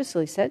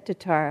self-righteously said to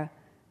Tara,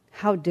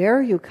 how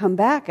dare you come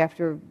back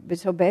after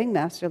disobeying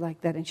Master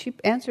like that? And she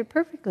answered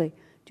perfectly,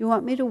 do you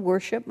want me to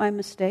worship my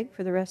mistake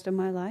for the rest of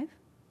my life?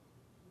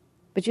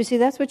 But you see,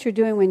 that's what you're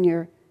doing when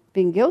you're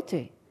being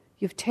guilty.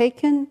 You've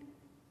taken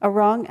a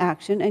wrong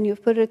action and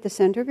you've put it at the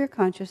center of your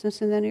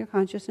consciousness, and then your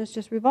consciousness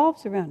just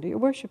revolves around it. You're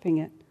worshiping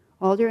it.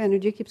 All your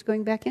energy keeps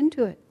going back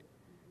into it.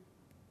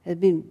 I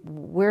mean,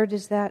 where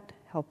does that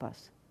help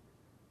us?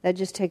 That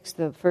just takes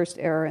the first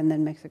error and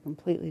then makes a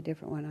completely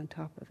different one on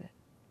top of it.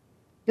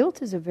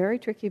 Guilt is a very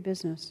tricky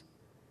business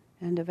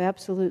and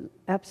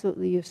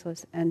absolutely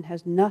useless and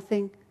has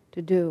nothing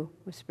to do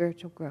with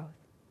spiritual growth.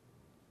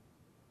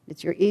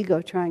 It's your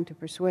ego trying to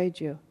persuade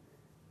you.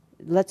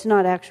 Let's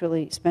not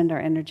actually spend our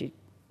energy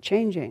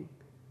changing.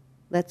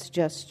 Let's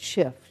just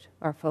shift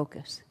our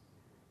focus.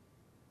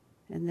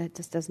 And that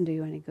just doesn't do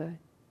you any good.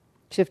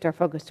 Shift our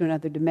focus to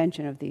another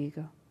dimension of the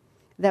ego.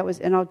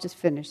 And I'll just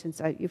finish,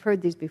 since you've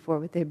heard these before,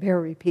 but they bear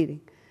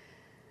repeating.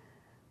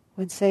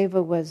 When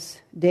Seva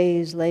was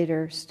days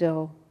later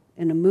still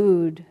in a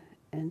mood,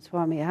 and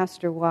Swami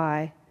asked her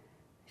why,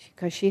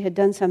 because she had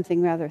done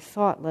something rather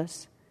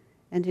thoughtless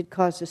and had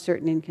caused a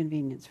certain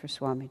inconvenience for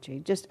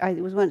Swamiji.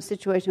 It was one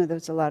situation where there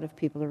was a lot of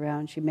people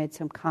around. She made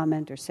some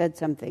comment or said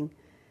something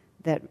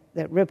that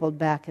rippled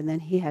back, and then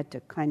he had to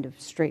kind of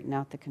straighten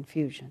out the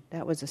confusion.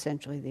 That was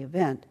essentially the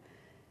event.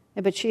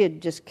 But she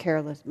had just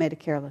made a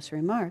careless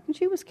remark, and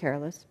she was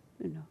careless.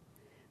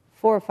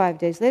 4 or 5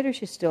 days later,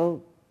 she's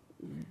still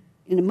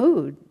in a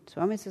mood.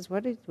 Swami says,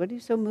 what are you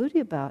so moody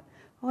about?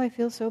 Oh, I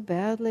feel so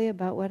badly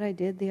about what I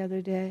did the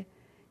other day.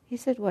 He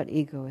said, what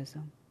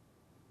egoism?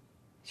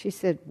 She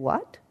said,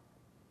 what?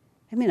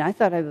 I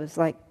thought I was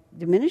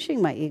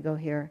diminishing my ego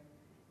here.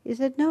 He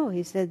said, no.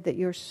 He said that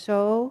you're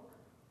so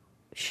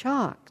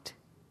shocked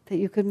that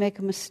you could make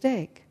a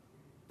mistake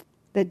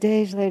that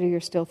days later you're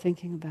still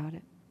thinking about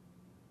it.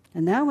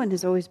 And that one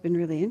has always been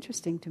really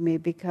interesting to me,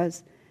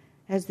 because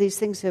as these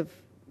things have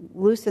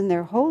loosened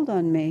their hold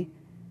on me,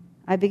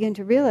 I begin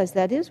to realize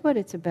that is what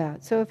it's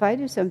about. So if I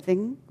do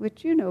something,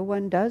 which,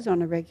 one does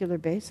on a regular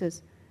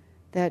basis,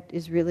 that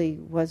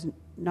was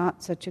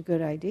not such a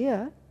good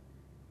idea,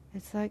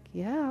 it's like,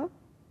 yeah,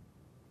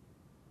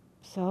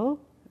 so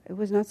it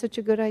was not such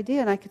a good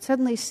idea. And I could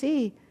suddenly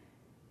see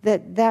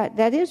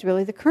that is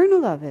really the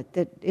kernel of it,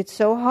 that it's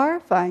so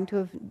horrifying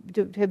to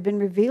have been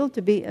revealed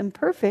to be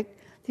imperfect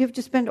that you have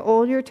to spend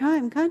all your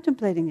time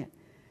contemplating it.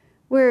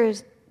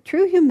 Whereas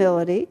true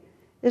humility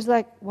is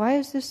like, why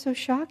is this so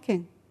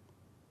shocking?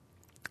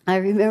 I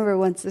remember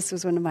once, this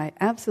was one of my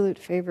absolute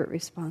favorite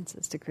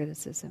responses to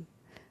criticism.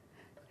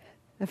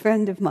 A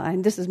friend of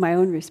mine, this is my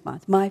own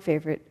response, my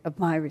favorite of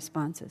my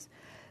responses.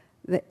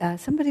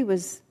 Somebody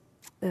was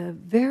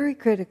very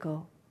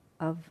critical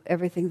of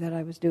everything that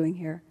I was doing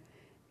here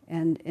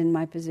and in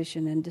my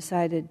position, and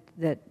decided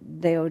that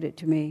they owed it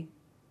to me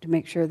to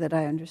make sure that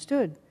I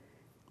understood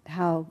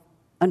how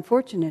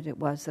unfortunate it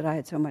was that I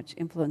had so much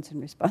influence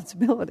and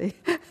responsibility.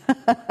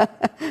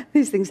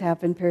 These things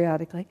happen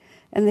periodically.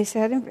 And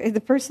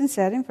the person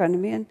sat in front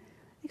of me and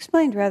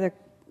explained rather,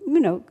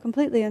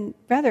 completely and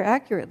rather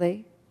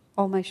accurately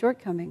all my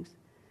shortcomings.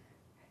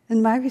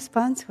 And my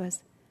response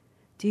was,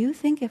 do you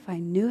think if I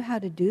knew how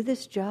to do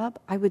this job,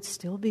 I would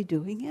still be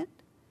doing it?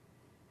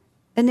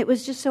 And it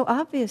was just so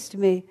obvious to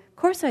me, of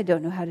course I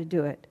don't know how to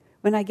do it.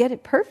 When I get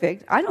it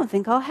perfect, I don't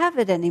think I'll have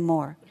it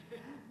anymore.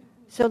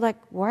 So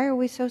why are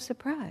we so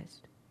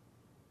surprised?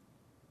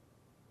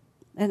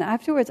 And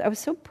afterwards, I was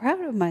so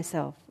proud of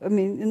myself.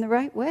 In the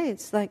right way.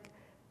 It's like,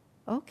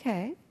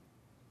 okay.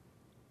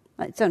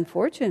 It's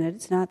unfortunate.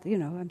 It's not,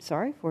 I'm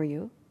sorry for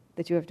you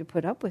that you have to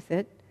put up with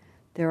it.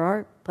 There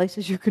are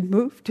places you could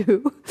move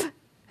to.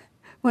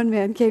 One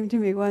man came to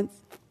me once.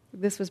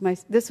 This was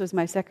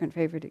my second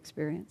favorite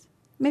experience.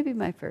 Maybe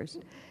my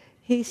first.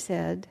 He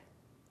said,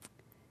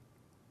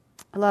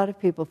 a lot of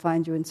people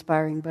find you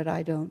inspiring, but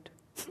I don't.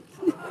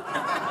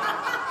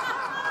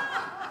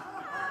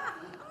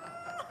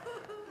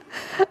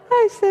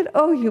 I said,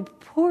 oh, you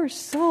poor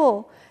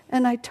soul.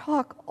 And I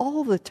talk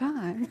all the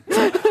time.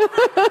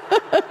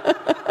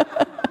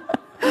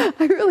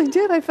 I really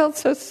did. I felt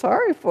so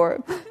sorry for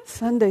him.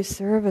 Sunday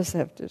service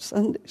after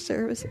Sunday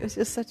service, it was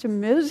just such a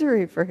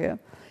misery for him.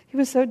 He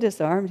was so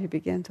disarmed, he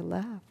began to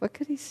laugh. What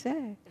could he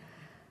say?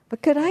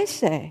 What could I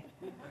say?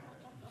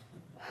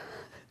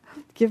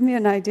 Give me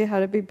an idea how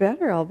to be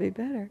better, I'll be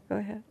better. Go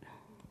ahead.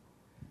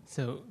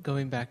 So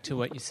going back to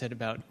what you said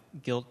about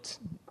guilt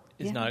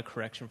is not a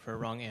correction for a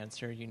wrong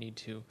answer. You need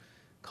to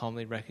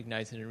calmly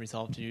recognize it and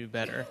resolve to do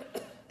better.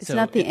 It's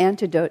not the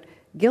antidote.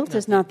 Guilt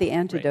is not the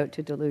antidote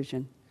to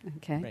delusion.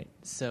 Okay. Right.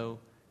 So,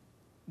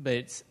 but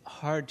it's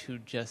hard to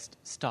just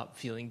stop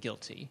feeling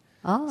guilty.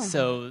 Oh.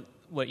 So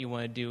what you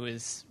want to do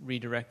is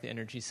redirect the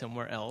energy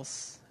somewhere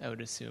else, I would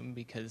assume,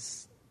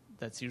 because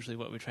that's usually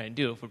what we try and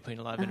do. If we're putting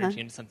a lot of energy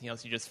into something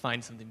else, you just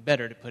find something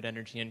better to put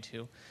energy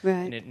into,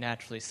 and it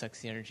naturally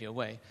sucks the energy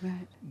away.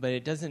 Right. But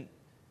it doesn't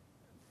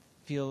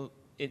feel...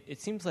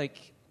 It seems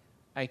like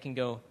I can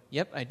go,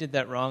 yep, I did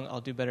that wrong, I'll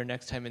do better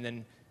next time, and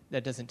then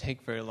that doesn't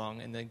take very long,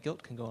 and the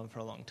guilt can go on for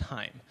a long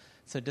time.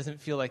 So it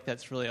doesn't feel like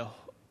that's really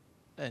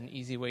an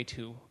easy way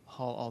to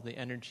haul all the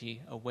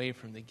energy away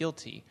from the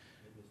guilty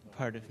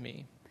part of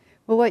me.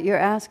 Well, what you're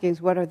asking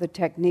is what are the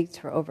techniques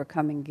for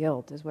overcoming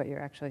guilt, is what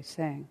you're actually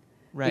saying.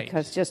 Right.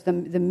 Because just the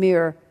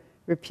mere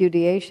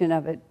repudiation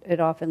of it, it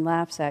often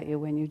laughs at you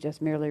when you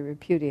just merely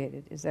repudiate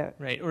it. Is that...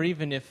 Right, or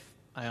even if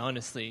I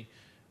honestly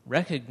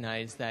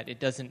recognize that it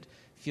doesn't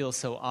feel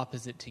so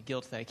opposite to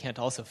guilt that I can't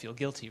also feel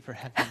guilty for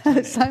having done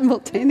it.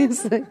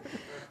 Simultaneously.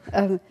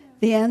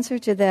 The answer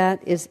to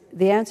that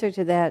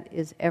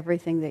is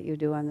everything that you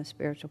do on the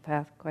spiritual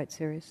path, quite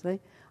seriously.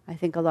 I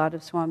think a lot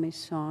of Swami's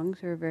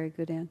songs are a very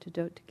good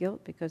antidote to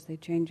guilt because they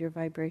change your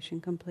vibration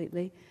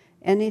completely.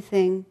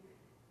 Anything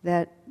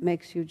that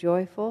makes you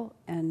joyful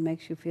and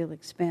makes you feel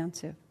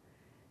expansive.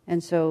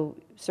 And so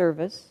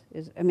service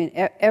is,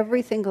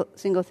 every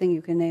single thing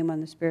you can name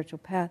on the spiritual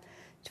path.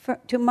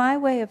 To my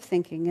way of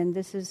thinking, and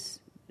this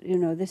is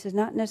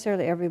not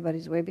necessarily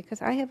everybody's way,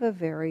 because I have a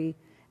very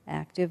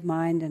active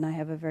mind and I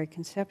have a very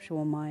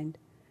conceptual mind.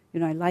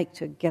 I like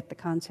to get the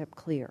concept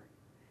clear.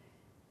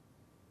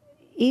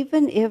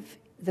 Even if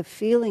the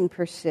feeling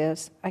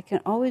persists, I can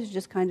always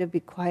just kind of be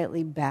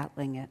quietly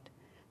battling it.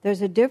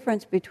 There's a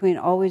difference between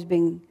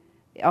knowing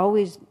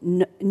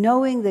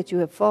that you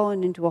have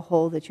fallen into a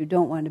hole that you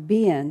don't want to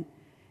be in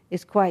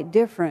is quite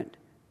different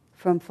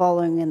from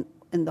falling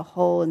in the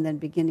hole and then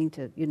beginning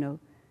to,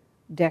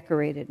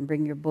 decorate it and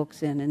bring your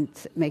books in and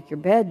make your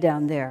bed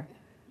down there.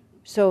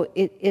 So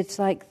it's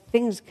like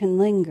things can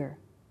linger.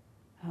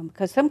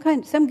 Because some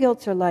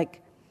guilts are like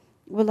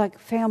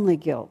family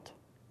guilt,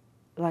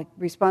 like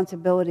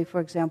responsibility, for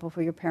example,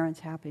 for your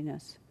parents'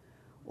 happiness,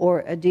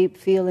 or a deep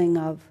feeling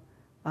of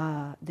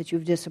that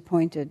you've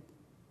disappointed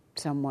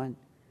someone,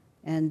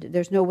 and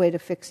there's no way to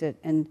fix it.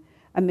 And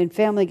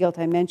family guilt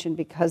I mentioned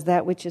because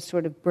that which is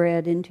sort of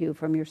bred into you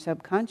from your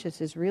subconscious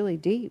is really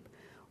deep,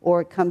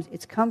 or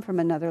it's come from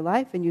another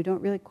life, and you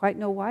don't really quite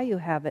know why you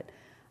have it.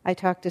 I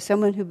talked to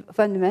someone who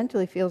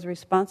fundamentally feels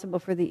responsible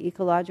for the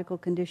ecological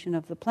condition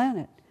of the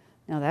planet.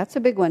 Now that's a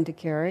big one to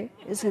carry,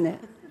 isn't it?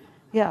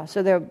 Yeah,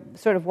 so they're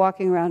sort of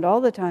walking around all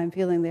the time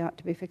feeling they ought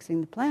to be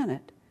fixing the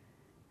planet.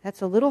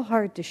 That's a little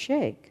hard to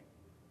shake.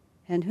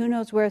 And who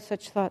knows where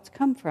such thoughts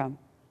come from?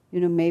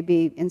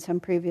 Maybe in some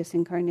previous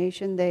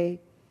incarnation they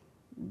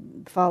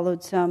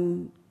followed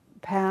some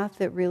path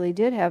that really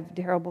did have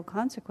terrible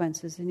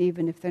consequences, and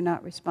even if they're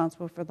not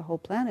responsible for the whole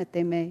planet,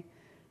 they may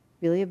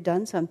really have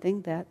done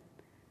something that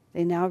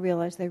they now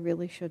realize they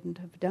really shouldn't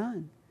have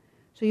done.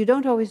 So you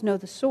don't always know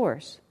the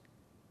source.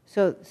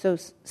 So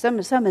some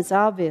is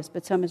obvious,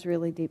 but some is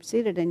really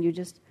deep-seated, and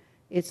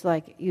it's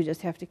like you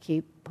just have to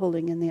keep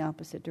pulling in the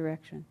opposite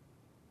direction.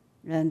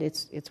 And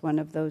it's one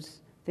of those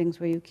things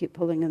where you keep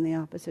pulling in the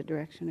opposite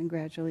direction and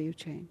gradually you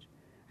change.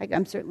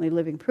 I'm certainly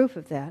living proof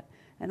of that.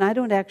 And I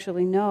don't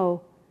actually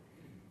know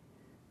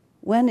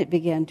when it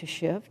began to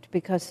shift,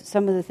 because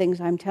some of the things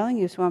I'm telling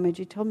you,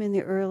 Swamiji told me in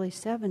the early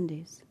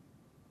 70s.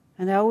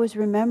 And I always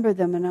remember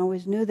them and I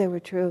always knew they were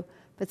true.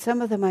 But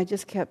some of them I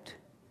just kept...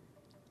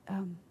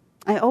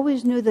 I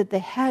always knew that they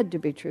had to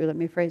be true, let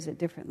me phrase it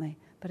differently.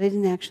 But I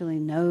didn't actually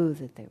know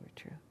that they were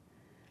true.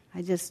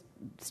 I just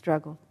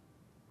struggled.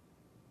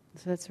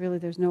 So that's really,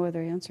 there's no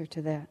other answer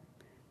to that.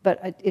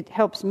 But it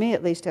helps me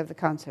at least have the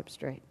concept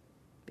straight.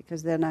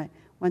 Because then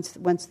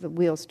once the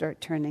wheels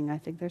start turning, I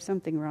think there's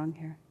something wrong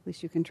here. At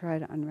least you can try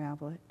to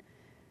unravel it.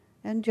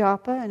 And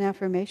japa and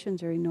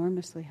affirmations are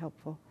enormously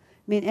helpful.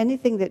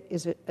 Anything that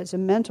is a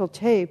mental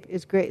tape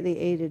is greatly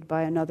aided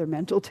by another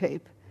mental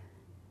tape.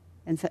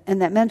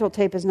 And that mental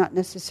tape is not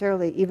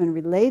necessarily even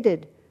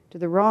related to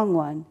the wrong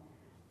one.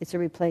 It's a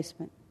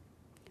replacement.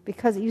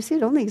 Because you see,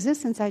 it only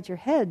exists inside your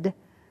head.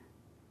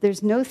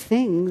 There's no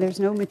thing, there's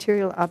no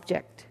material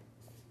object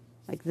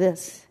like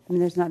this.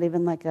 There's not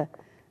even like a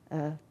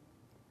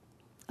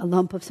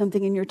lump of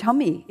something in your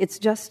tummy. It's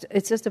just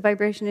a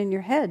vibration in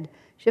your head.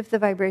 Shift the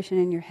vibration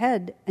in your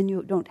head and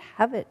you don't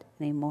have it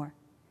anymore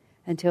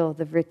until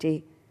the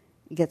vritti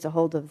gets a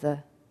hold of the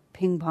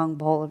ping pong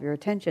ball of your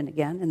attention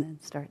again and then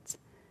starts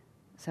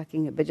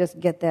sucking it. But just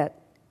get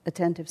that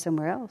attentive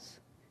somewhere else.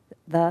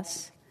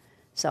 Thus,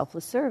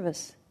 selfless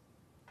service.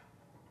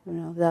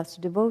 Thus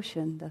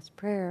devotion, thus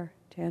prayer,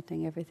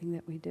 chanting, everything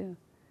that we do.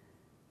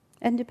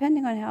 And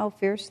depending on how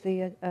fierce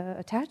the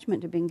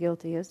attachment to being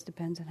guilty is,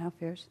 depends on how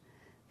fierce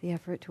the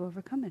effort to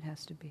overcome it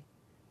has to be.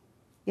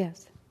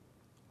 Yes?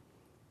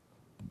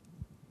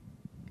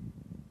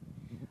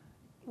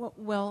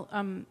 Well,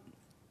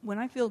 when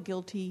I feel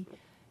guilty,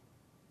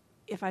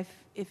 if I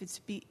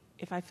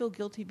feel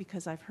guilty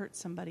because I've hurt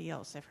somebody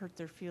else, I've hurt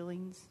their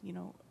feelings,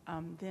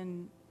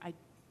 then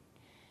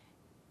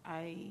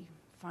I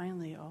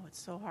finally,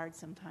 it's so hard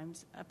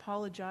sometimes,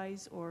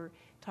 apologize or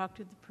talk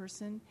to the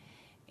person,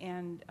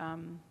 and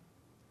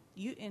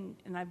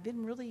I've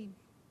been really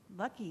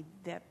lucky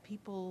that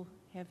people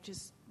have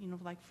just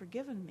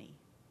forgiven me,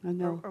 I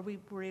know. or we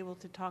were able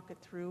to talk it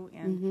through,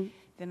 and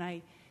then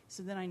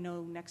I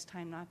know next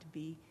time not to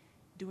be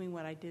doing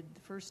what I did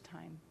the first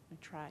time I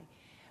try.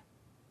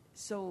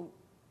 So,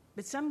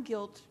 but some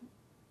guilt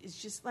is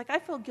just like I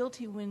felt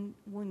guilty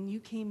when you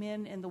came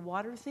in and the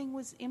water thing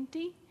was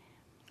empty.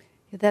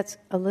 Yeah, that's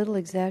a little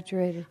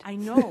exaggerated. I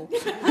know.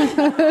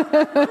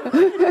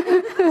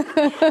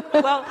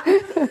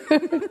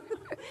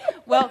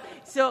 well,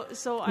 so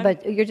I'm,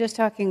 but you're just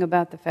talking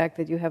about the fact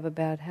that you have a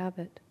bad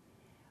habit.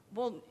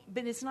 Well,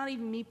 but it's not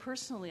even me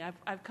personally.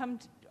 I've come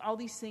to all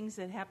these things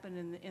that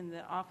happen in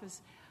the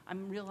office.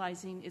 I'm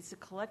realizing it's a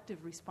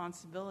collective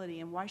responsibility,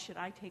 and why should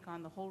I take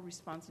on the whole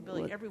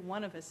responsibility? Every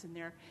one of us in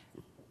there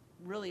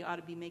really ought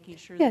to be making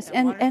sure yes,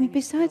 that water thing and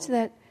besides is filled.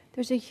 that,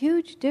 there's a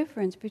huge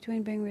difference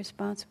between being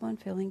responsible and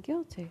feeling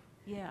guilty.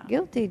 Yeah.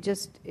 Guilty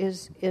just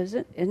is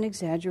an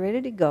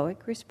exaggerated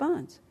egoic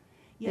response.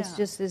 Yeah. It's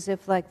just as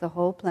if the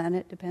whole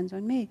planet depends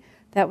on me.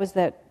 That was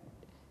that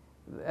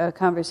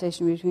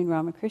conversation between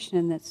Ramakrishna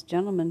and this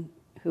gentleman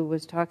who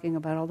was talking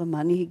about all the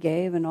money he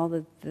gave and all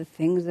the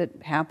things that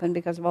happened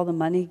because of all the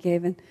money he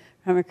gave. And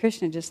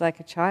Ramakrishna, just like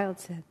a child,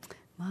 said,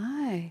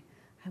 "My,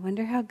 I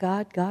wonder how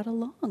God got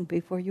along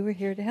before you were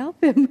here to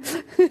help him.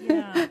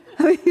 Yeah.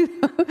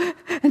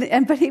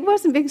 But he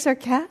wasn't being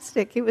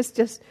sarcastic. He was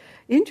just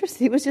interested.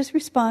 He was just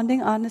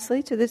responding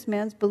honestly to this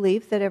man's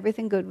belief that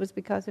everything good was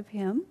because of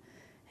him.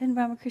 And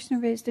Ramakrishna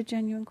raised a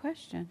genuine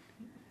question.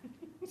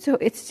 So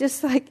it's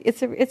just like,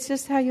 it's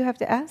just how you have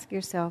to ask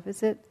yourself,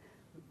 is it?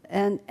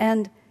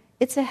 And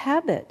it's a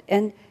habit.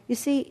 And you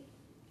see,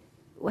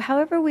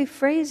 however we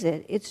phrase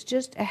it, it's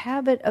just a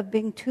habit of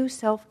being too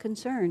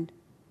self-concerned.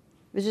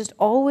 It's just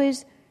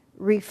always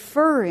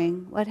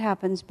referring what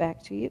happens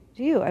back to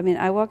you. I mean,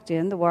 I walked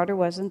in, the water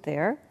wasn't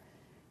there,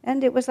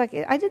 and it was like,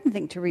 I didn't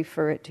think to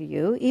refer it to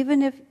you.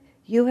 Even if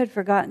you had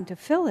forgotten to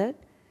fill it,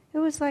 it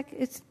was like,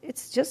 it's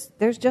just,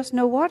 there's just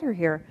no water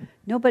here.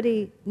 No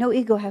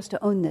ego has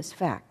to own this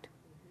fact.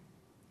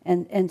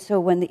 And so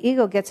when the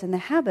ego gets in the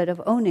habit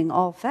of owning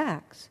all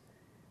facts,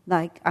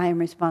 like, I am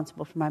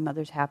responsible for my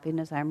mother's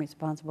happiness, I am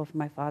responsible for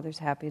my father's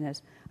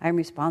happiness, I am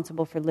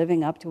responsible for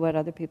living up to what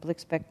other people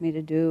expect me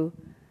to do.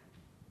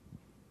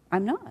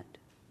 I'm not.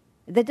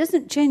 That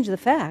doesn't change the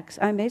facts.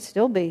 I may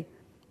still be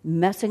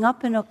messing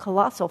up in a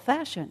colossal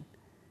fashion.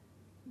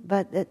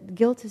 But that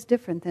guilt is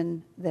different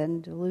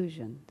than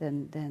delusion,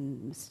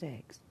 than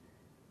mistakes.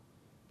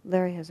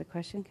 Larry has a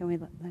question. Can we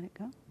let it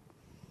go?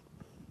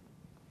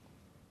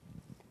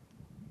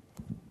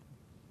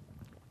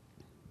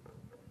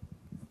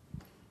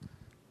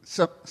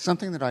 So,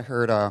 something that I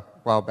heard a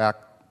while back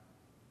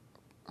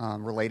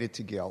related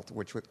to guilt,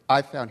 which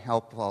I found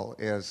helpful,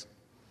 is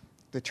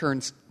the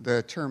term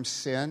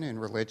sin in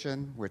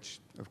religion, which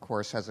of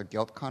course has a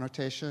guilt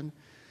connotation.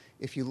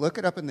 If you look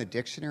it up in the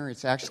dictionary,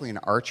 it's actually an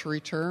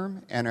archery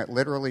term, and it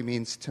literally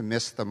means to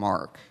miss the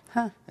mark.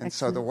 And excellent.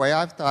 so the way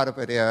I've thought of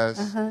it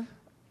is,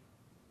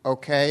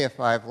 okay, if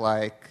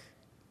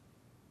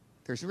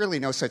there's really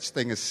no such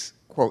thing as,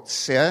 quote,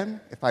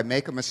 sin. If I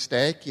make a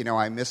mistake,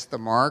 I miss the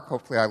mark.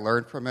 Hopefully I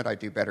learn from it. I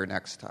do better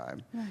next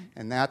time. Right.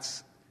 And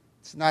it's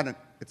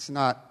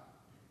not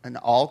an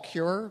all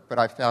cure, but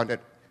I found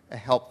it a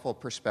helpful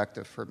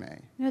perspective for me.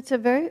 It's a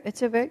very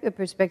good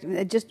perspective.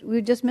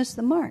 We just missed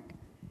the mark.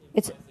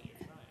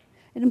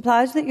 It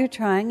implies that you're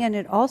trying, and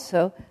it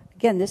also,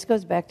 again, this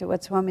goes back to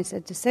what Swami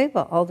said to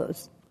Seva all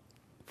those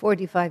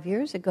 45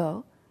 years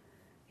ago.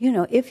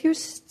 If you're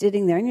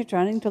sitting there and you're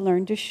trying to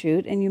learn to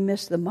shoot and you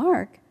miss the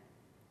mark,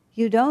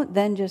 you don't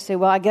then just say,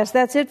 well, I guess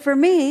that's it for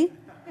me.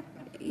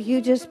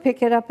 You just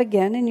pick it up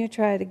again and you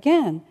try it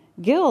again.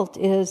 Guilt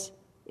is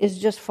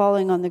just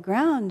falling on the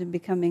ground and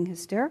becoming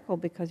hysterical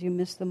because you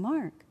missed the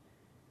mark.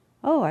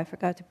 Oh, I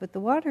forgot to put the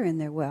water in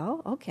there.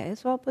 Well, okay,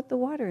 so I'll put the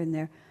water in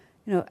there.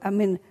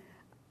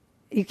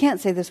 You can't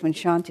say this when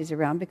Shanti's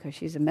around because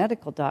she's a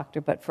medical doctor,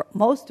 but for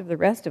most of the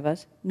rest of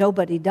us,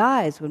 nobody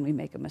dies when we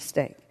make a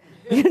mistake.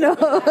 And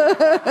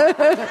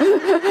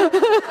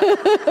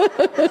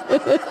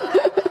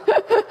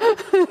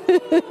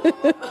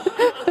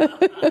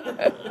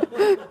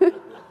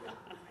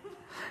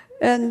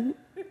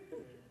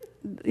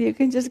you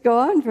can just go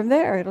on from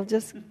there. It'll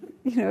just,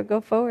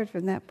 go forward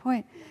from that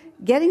point.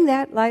 Getting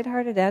that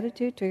lighthearted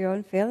attitude to your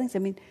own failings,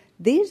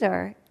 these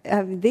are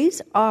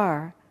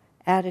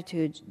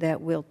attitudes that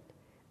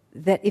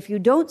if you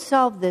don't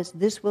solve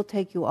this will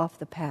take you off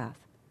the path.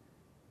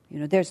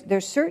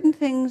 There's certain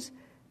things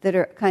that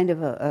are kind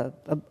of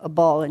a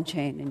ball and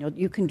chain, and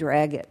you can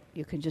drag it.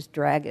 You can just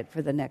drag it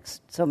for the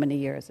next so many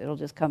years. It'll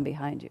just come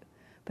behind you.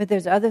 But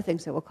there's other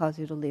things that will cause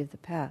you to leave the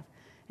path.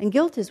 And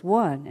guilt is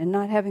one, and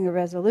not having a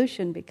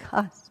resolution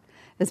because,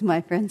 as my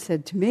friend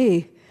said to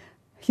me,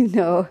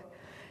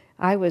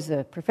 I was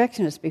a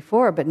perfectionist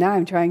before, but now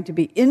I'm trying to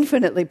be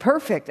infinitely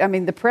perfect.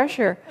 The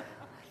pressure...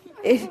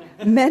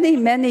 Many,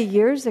 many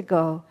years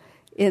ago,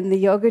 in the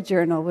Yoga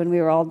Journal, when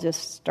we were all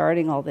just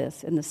starting all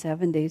this in the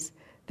 70s,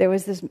 there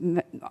was this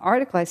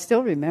article I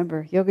still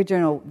remember. Yoga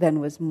Journal then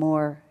was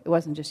more, it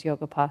wasn't just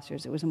yoga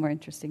postures, it was a more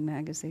interesting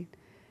magazine.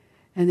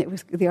 And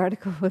the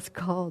article was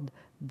called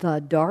The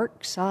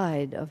Dark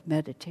Side of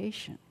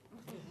Meditation.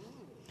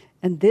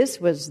 And this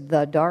was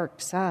the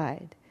dark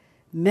side.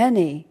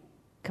 Many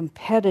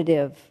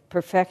competitive,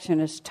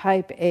 perfectionist,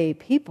 type A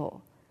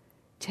people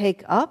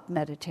take up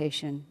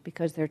meditation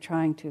because they're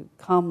trying to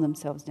calm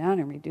themselves down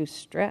and reduce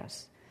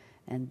stress.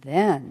 And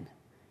then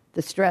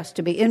the stress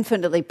to be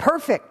infinitely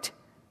perfect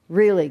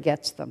really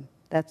gets them.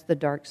 That's the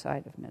dark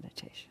side of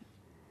meditation,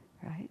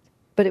 right?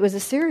 But it was a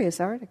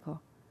serious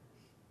article.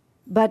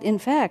 But in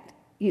fact,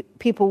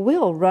 people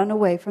will run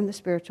away from the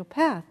spiritual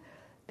path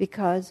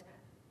because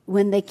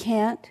when they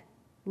can't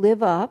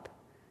live up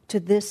to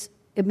this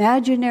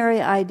imaginary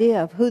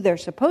idea of who they're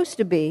supposed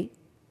to be,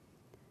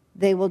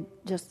 they will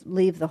just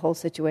leave the whole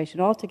situation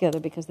altogether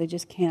because they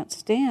just can't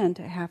stand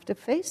to have to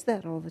face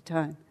that all the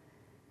time.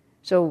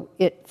 So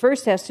it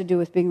first has to do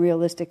with being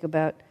realistic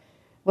about,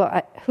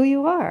 who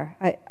you are.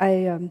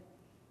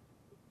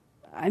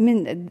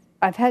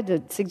 I've had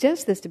to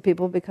suggest this to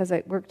people because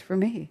it worked for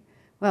me.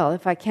 Well,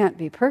 if I can't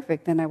be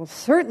perfect, then I will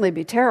certainly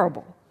be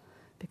terrible,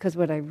 because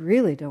what I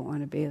really don't want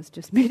to be is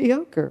just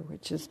mediocre,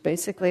 which is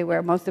basically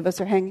where most of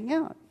us are hanging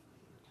out,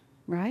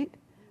 right?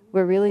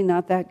 We're really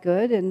not that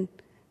good, and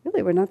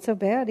really, we're not so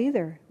bad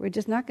either. We're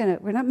just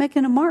we're not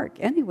making a mark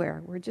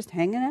anywhere. We're just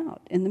hanging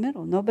out in the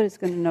middle. Nobody's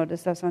going to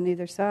notice us on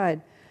either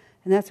side.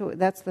 And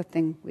that's the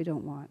thing we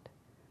don't want.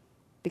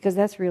 Because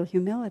that's real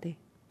humility.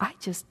 I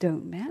just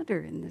don't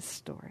matter in this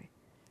story.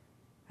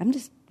 I'm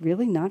just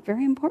really not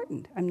very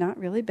important. I'm not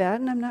really bad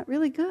and I'm not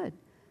really good.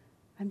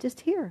 I'm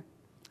just here.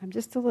 I'm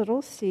just a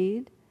little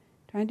seed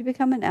trying to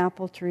become an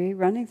apple tree,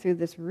 running through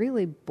this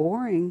really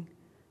boring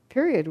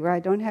period where I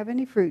don't have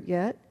any fruit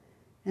yet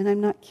and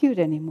I'm not cute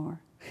anymore.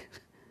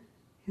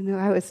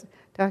 I was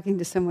talking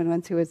to someone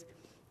once who was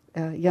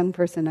a young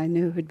person I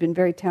knew who'd been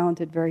very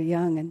talented, very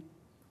young, and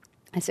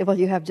I said, well,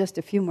 you have just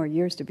a few more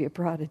years to be a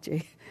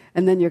prodigy,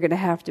 and then you're going to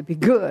have to be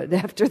good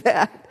after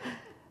that.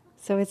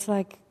 So it's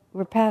like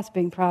we're past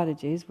being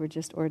prodigies, we're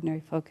just ordinary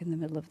folk in the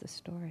middle of the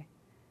story.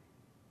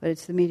 But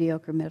it's the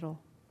mediocre middle.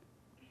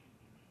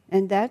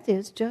 And that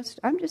is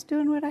I'm just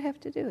doing what I have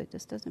to do. It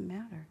just doesn't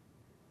matter.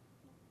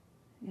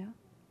 Yeah?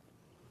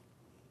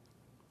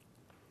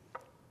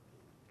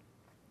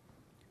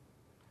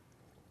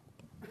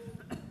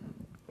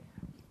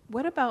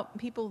 What about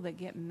people that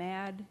get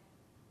mad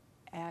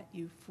at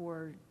you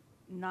for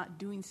not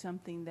doing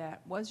something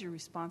that was your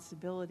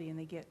responsibility, and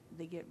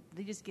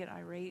they just get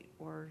irate,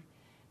 or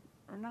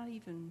not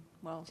even,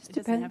 well, it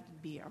doesn't have to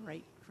be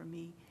irate for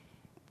me.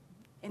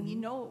 And you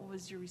know it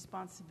was your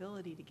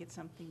responsibility to get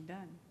something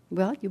done.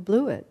 Well, you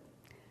blew it.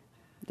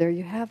 There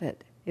you have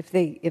it. If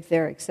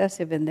they're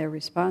excessive in their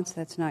response,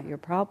 that's not your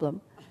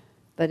problem.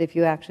 But if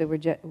you actually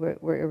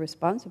were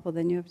irresponsible,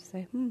 then you have to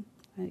say,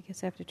 I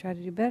guess I have to try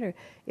to do better.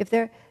 If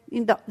the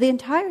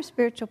entire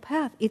spiritual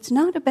path, it's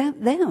not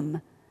about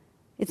them.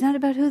 It's not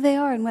about who they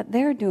are and what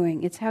they're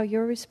doing. It's how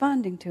you're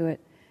responding to it.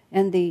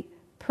 And the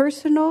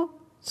personal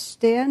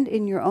stand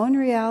in your own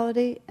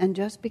reality and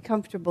just be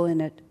comfortable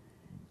in it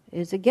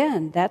is,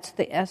 again, that's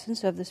the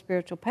essence of the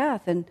spiritual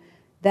path. And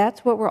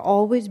that's what we're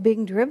always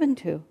being driven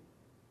to.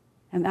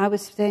 And I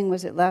was saying,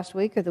 was it last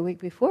week or the week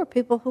before,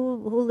 people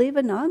who leave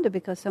Ananda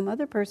because some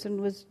other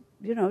person was,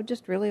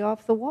 just really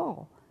off the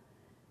wall.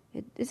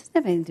 It doesn't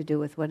have anything to do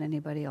with what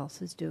anybody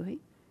else is doing.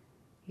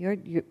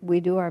 We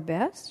do our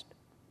best,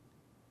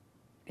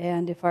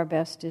 and if our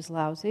best is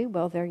lousy,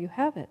 well, there you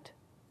have it.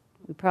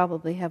 We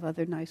probably have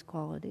other nice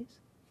qualities.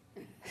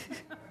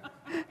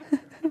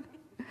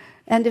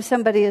 And if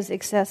somebody is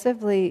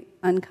excessively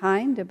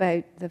unkind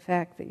about the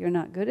fact that you're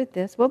not good at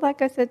this, well,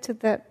 like I said to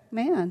that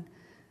man,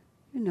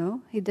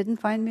 he didn't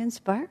find me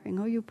inspiring.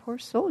 Oh, you poor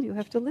soul, you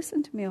have to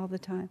listen to me all the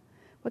time.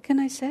 What can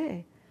I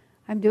say?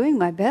 I'm doing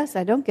my best.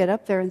 I don't get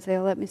up there and say,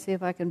 let me see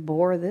if I can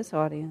bore this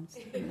audience.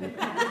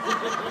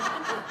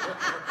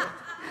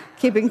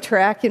 Keeping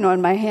track,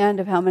 on my hand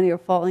of how many are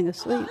falling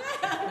asleep.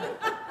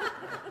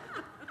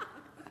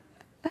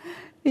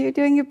 You're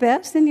doing your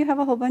best, and you have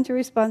a whole bunch of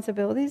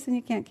responsibilities, and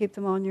you can't keep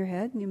them all in your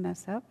head, and you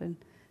mess up, and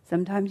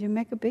sometimes you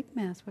make a big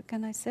mess. What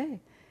can I say?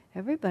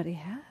 Everybody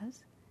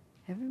has.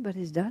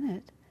 Everybody's done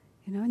it.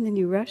 And then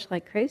you rush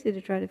like crazy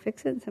to try to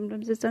fix it, and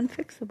sometimes it's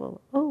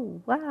unfixable.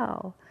 Oh,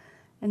 wow.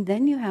 And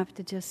then you have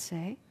to just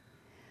say,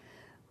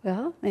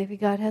 well, maybe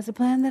God has a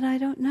plan that I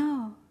don't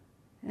know.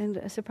 And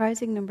a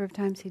surprising number of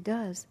times He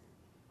does.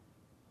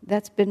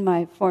 That's been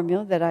my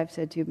formula that I've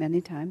said to you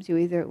many times.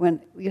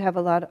 When I have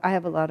a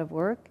lot of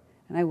work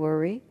and I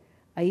worry,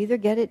 I either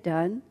get it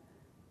done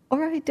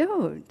or I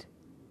don't.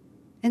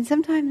 And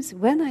sometimes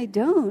when I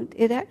don't,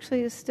 it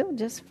actually is still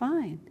just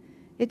fine.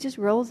 It just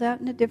rolls out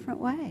in a different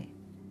way.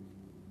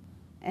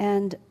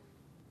 And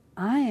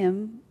I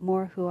am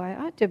more who I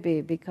ought to be,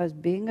 because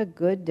being a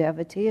good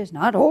devotee is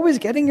not always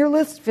getting your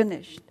list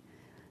finished.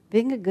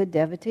 Being a good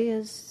devotee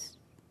is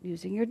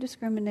using your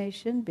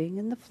discrimination, being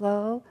in the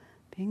flow,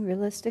 being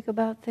realistic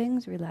about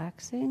things,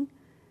 relaxing,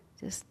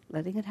 just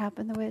letting it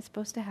happen the way it's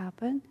supposed to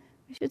happen.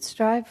 We should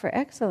strive for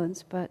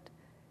excellence, but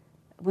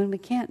when we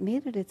can't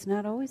meet it, it's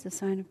not always a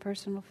sign of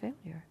personal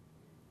failure.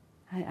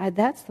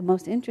 That's the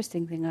most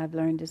interesting thing I've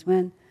learned, is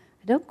when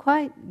I don't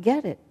quite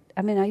get it.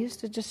 I used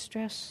to just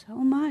stress so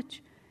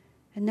much.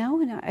 And now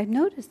I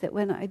notice that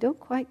when I don't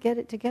quite get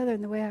it together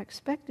in the way I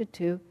expected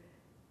to,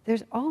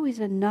 there's always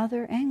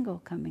another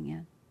angle coming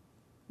in.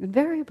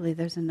 Invariably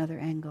there's another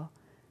angle,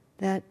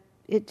 that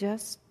it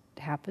just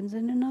happens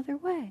in another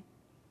way.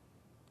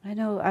 I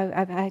know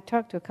I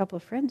talked to a couple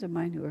of friends of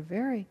mine who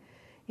are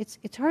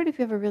it's hard if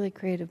you have a really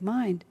creative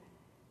mind,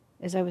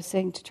 as I was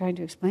trying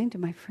to explain to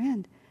my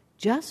friend,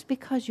 just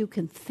because you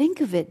can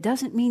think of it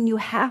doesn't mean you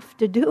have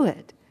to do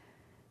it.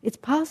 It's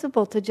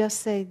possible to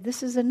just say,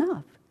 this is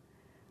enough.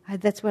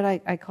 That's what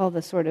I call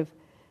the sort of,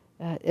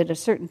 at a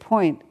certain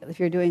point, if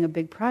you're doing a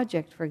big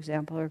project, for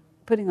example, or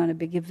putting on a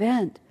big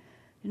event,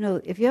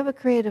 if you have a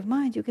creative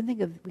mind, you can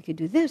think of, we could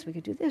do this, we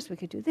could do this, we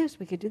could do this,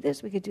 we could do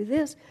this, we could do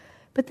this.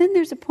 But then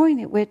there's a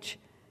point at which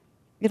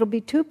it'll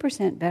be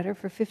 2% better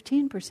for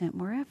 15%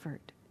 more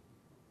effort.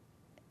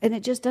 And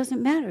it just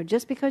doesn't matter.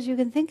 Just because you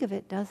can think of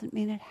it doesn't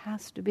mean it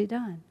has to be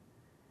done.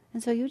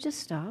 And so you just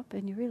stop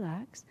and you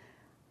relax.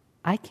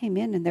 I came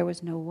in and there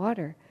was no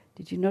water.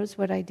 Did you notice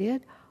what I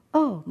did?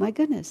 Oh, my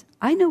goodness,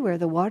 I know where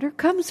the water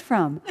comes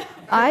from.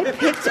 I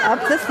picked up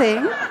the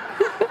thing.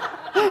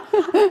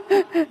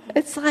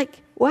 It's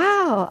like,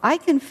 wow, I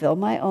can fill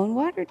my own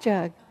water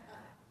jug.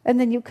 And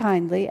then you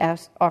kindly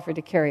offered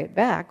to carry it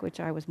back, which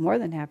I was more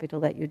than happy to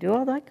let you do,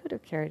 although I could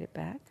have carried it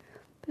back.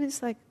 But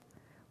it's like,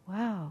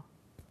 wow,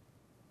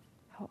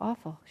 how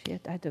awful. I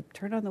had to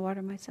turn on the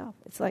water myself.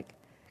 It's like,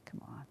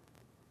 come on,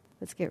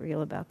 let's get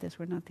real about this.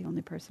 We're not the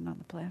only person on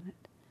the planet.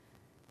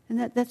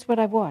 And that's what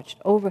I've watched.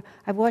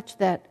 I've watched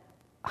that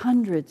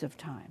hundreds of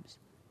times,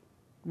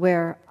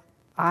 where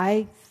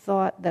I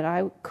thought that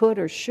I could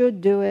or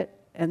should do it,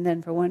 and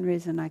then for one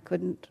reason I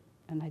couldn't,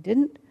 and I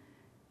didn't.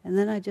 And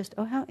then I just,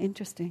 oh, how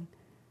interesting.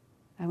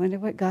 I wonder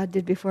what God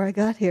did before I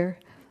got here.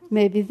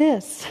 Maybe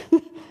this.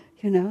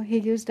 He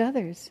used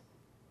others.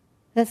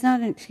 That's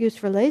not an excuse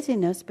for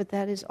laziness, but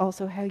that is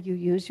also how you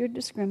use your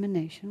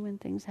discrimination when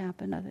things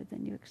happen other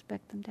than you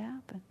expect them to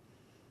happen.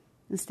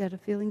 Instead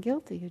of feeling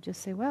guilty, you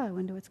just say, well, I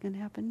wonder what's going to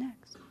happen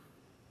next.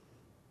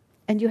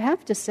 And you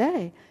have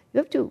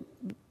to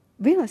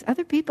realize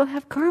other people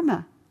have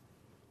karma.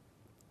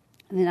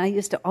 I mean, I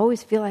used to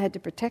always feel I had to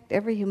protect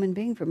every human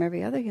being from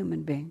every other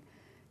human being.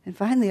 And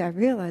finally I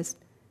realized,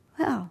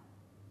 wow,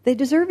 they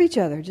deserve each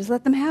other. Just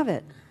let them have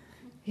it.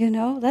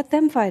 Let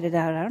them fight it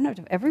out. I don't have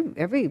to,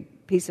 every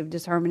piece of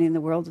disharmony in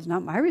the world is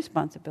not my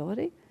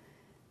responsibility.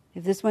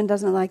 If this one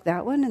doesn't like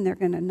that one and they're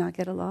going to not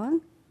get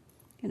along,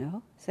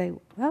 say,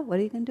 well, what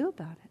are you going to do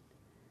about it?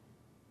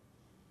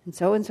 And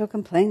so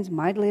complains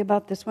mightily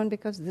about this one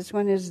because this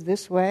one is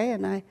this way,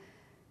 and I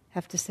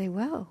have to say,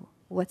 well,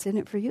 what's in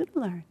it for you to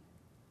learn?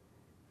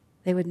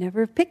 They would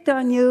never have picked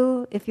on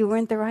you if you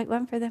weren't the right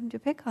one for them to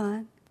pick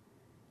on.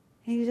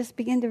 And you just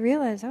begin to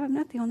realize, oh, I'm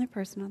not the only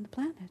person on the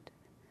planet.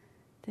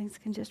 Things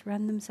can just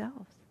run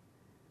themselves.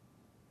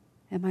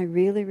 Am I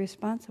really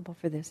responsible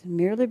for this? And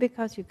merely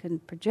because you can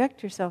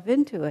project yourself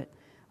into it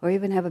or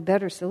even have a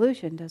better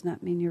solution does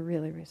not mean you're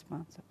really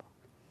responsible.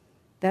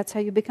 That's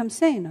how you become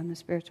sane on the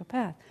spiritual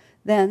path.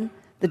 Then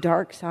the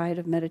dark side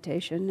of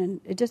meditation,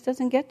 and it just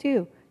doesn't get to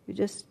you. You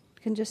just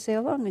can just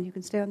sail along and you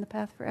can stay on the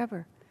path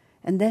forever.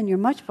 And then you're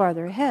much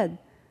farther ahead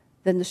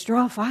than the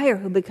straw fire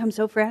who becomes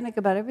so frantic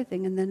about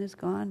everything and then is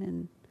gone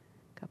in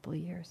a couple of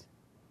years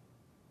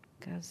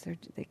because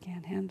they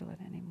can't handle it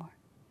anymore.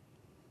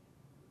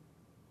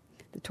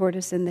 The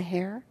tortoise and the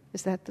hare,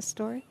 is that the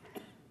story?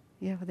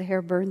 Yeah, the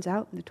hare burns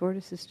out and the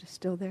tortoise is just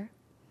still there.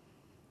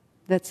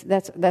 That's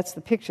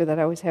the picture that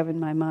I always have in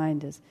my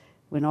mind is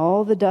when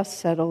all the dust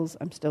settles,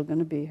 I'm still going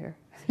to be here.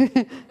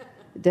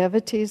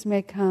 Devotees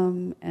may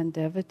come and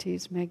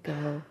devotees may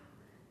go,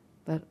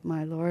 but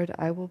my Lord,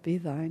 I will be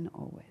thine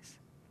always.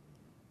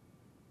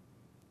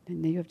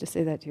 And you have to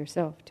say that to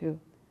yourself too.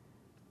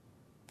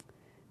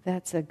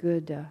 That's a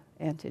good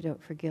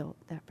antidote for guilt,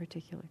 that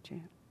particular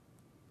chant.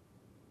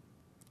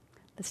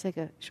 Let's take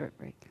a short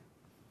break.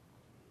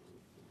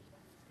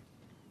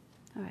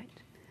 All right.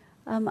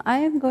 I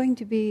am going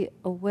to be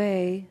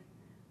away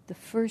the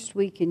first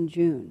week in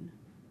June.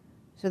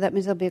 So that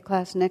means there'll be a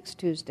class next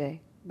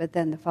Tuesday, but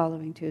then the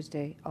following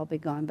Tuesday I'll be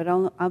gone. But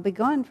I'll be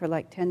gone for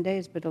like 10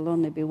 days, but it'll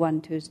only be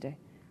one Tuesday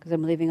because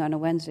I'm leaving on a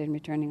Wednesday and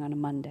returning on a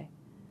Monday.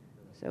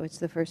 So it's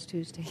the first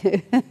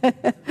Tuesday.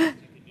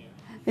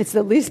 It's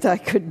the least I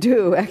could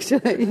do,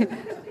 actually.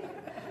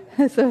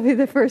 So it'll be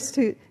the first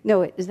Tuesday.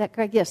 No, is that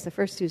correct? Yes, the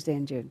first Tuesday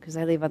in June because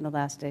I leave on the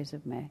last days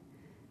of May.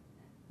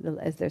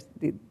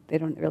 They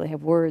don't really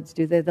have words,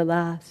 do they? The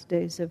last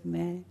days of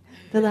May.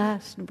 The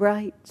last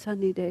bright,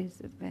 sunny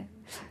days of May.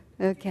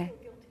 Okay.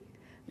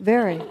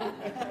 Very.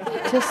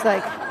 Just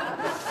like...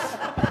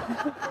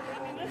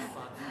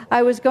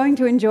 I was going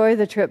to enjoy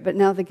the trip, but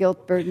now the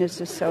guilt burden is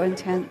just so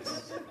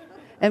intense.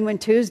 And when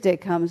Tuesday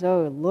comes,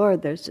 oh,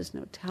 Lord, there's just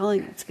no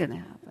telling what's going to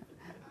happen.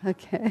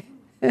 Okay.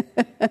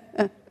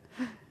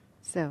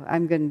 So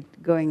I'm going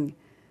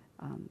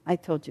I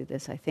told you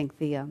this, I think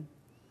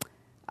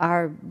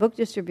our book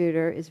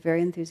distributor is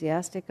very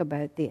enthusiastic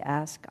about the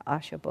Ask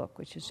Asha book,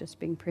 which is just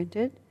being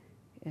printed,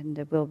 and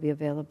it will be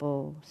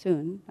available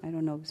soon. I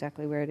don't know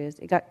exactly where it is.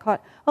 It got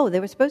caught. Oh, they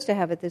were supposed to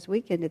have it this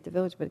weekend at the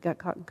village, but it got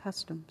caught in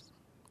customs.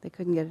 They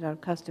couldn't get it out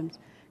of customs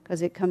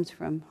because it comes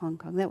from Hong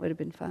Kong. That would have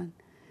been fun.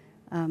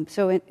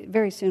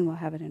 Very soon we'll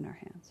have it in our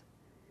hands.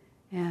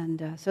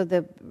 And so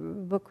the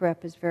book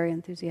rep is very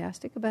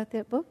enthusiastic about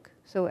that book.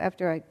 So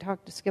after I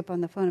talked to Skip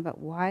on the phone about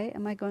why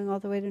am I going all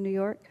the way to New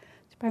York,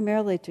 it's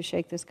primarily to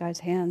shake this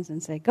guy's hands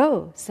and say,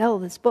 go, sell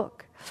this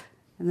book.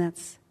 So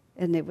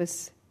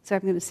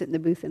I'm going to sit in the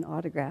booth and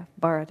autograph.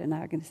 Bharat and I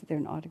are going to sit there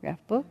and autograph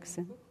books.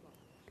 And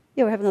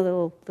yeah, we're having a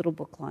little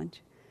book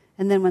launch.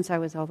 And then once I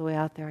was all the way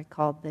out there, I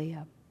called the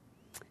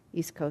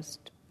East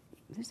Coast,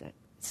 there's a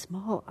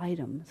small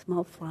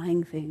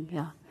flying thing,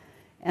 yeah.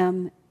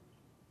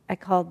 I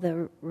called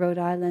the Rhode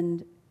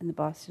Island and the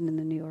Boston and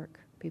the New York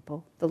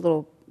people, the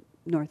little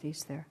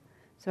Northeast there.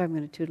 So I'm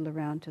going to tootle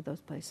around to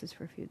those places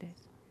for a few days.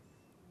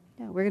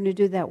 Yeah, we're going to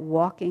do that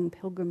walking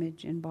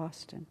pilgrimage in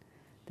Boston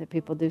that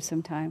people do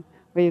sometime,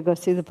 where you go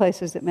see the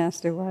places that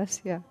Master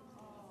was. Yeah.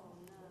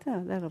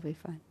 So that'll be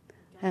fun.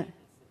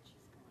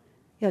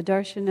 Yeah,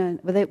 Darshana,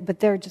 but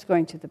they're just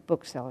going to the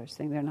booksellers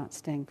thing. They're not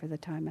staying for the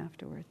time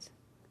afterwards.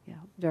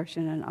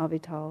 Darshan and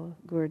Avital,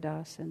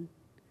 Gurudas and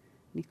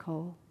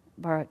Nicole,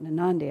 Bharat and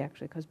Anandi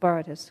actually, because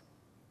Bharat has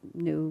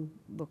new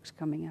books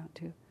coming out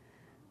too.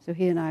 So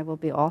he and I will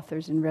be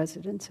authors in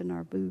residence in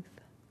our booth.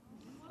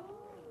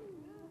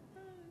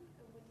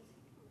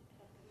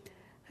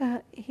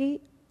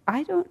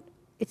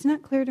 It's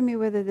not clear to me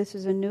whether this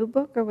is a new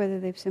book or whether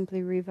they've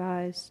simply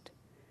revised.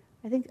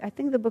 I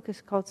think the book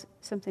is called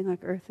something like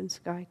Earth and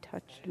Sky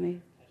Touched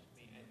Me.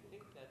 I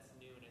think that's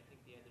new, and I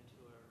think the other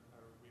two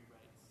are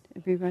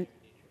rewrites. Rewrite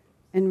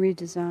and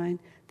redesign.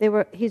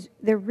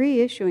 They're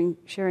reissuing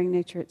Sharing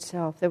Nature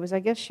itself. There was, I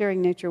guess,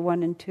 Sharing Nature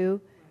 1 and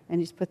 2, and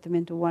he's put them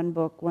into one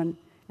book, and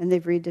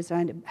they've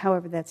redesigned it.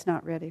 However, that's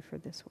not ready for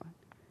this one.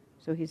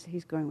 So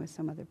he's going with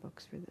some other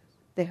books for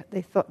this.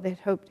 They thought they'd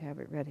hoped to have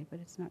it ready, but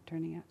it's not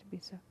turning out to be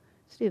so.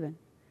 Stephen,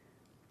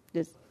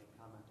 comment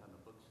on the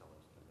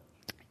booksellers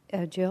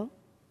convention. Jill,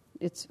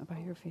 it's by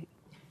your feet.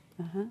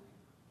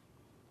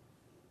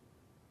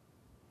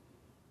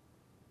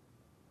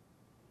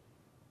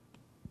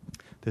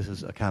 This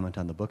is a comment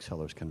on the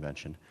Booksellers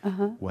Convention.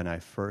 When I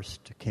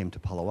first came to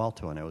Palo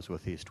Alto and I was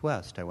with East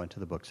West, I went to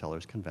the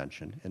Booksellers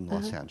Convention in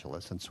Los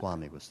Angeles, and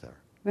Swami was there.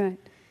 Right.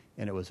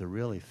 And it was a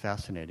really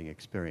fascinating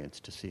experience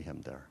to see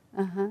him there.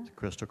 It's a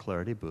Crystal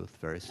Clarity booth,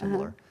 very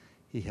similar.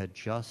 He had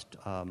just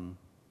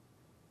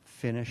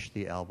finished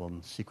the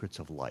album Secrets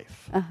of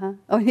Life.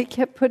 Oh, he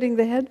kept putting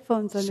the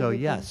headphones on. So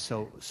yes,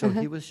 so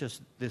he was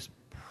just this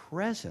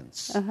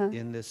presence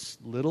in this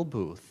little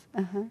booth.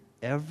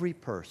 Every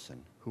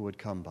person who would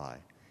come by,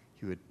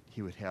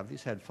 he would have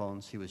these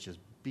headphones. He was just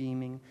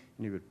beaming,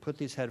 and he would put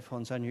these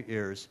headphones on your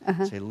ears,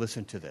 and say,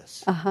 "Listen to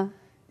this." And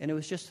it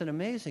was just an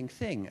amazing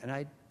thing. And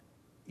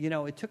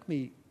it took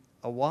me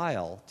a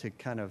while to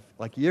kind of,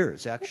 like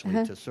years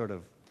actually, to sort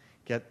of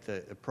get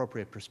the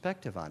appropriate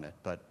perspective on it.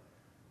 But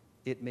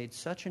it made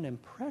such an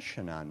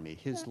impression on me,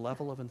 his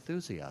level of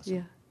enthusiasm.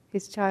 Yeah,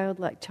 his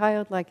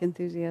childlike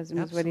enthusiasm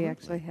is what he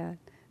actually had.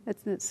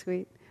 Isn't it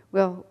sweet?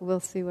 Well, we'll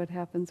see what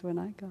happens when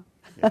I go.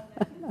 Yeah.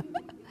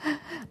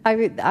 I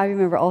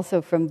remember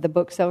also from the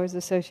Booksellers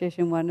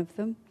Association, one of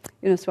them,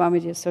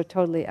 Swamiji is so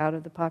totally out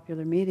of the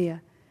popular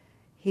media.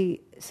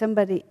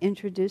 Somebody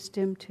introduced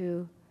him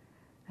to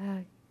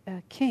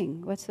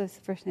King. What's the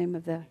first name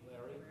of the?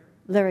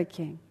 Larry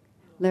King.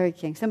 Larry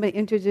King. Somebody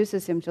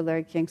introduces him to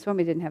Larry King.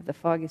 Swami didn't have the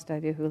foggiest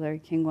idea who Larry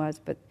King was,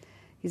 but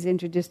he's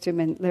introduced him,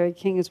 and Larry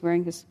King is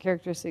wearing his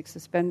characteristic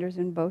suspenders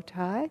and bow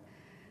tie.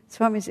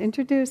 Swami's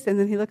introduced, and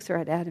then he looks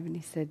right at him and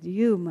he said,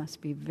 "You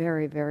must be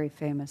very, very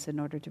famous in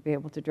order to be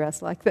able to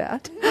dress like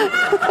that."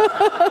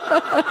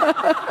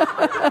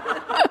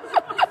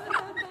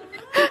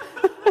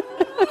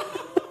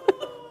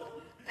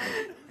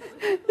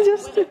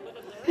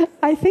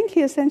 I think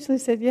he essentially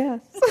said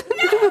yes.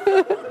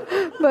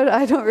 But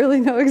I don't really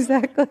know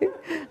exactly.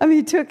 I mean,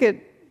 he took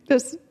it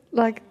just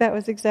like that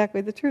was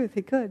exactly the truth.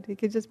 He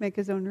could just make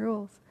his own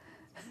rules.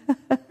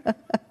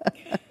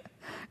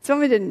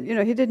 Swami didn't,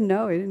 he didn't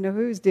know who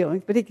he was dealing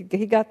with, but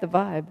he got the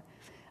vibe.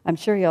 I'm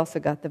sure he also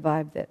got the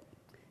vibe that,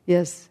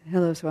 yes,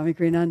 hello, Swami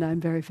Kriyananda, I'm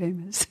very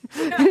famous.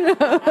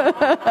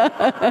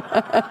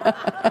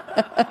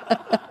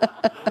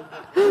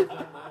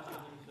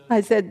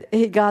 I said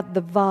he got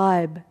the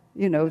vibe,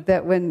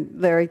 that when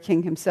Larry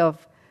King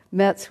himself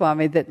met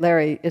Swami, that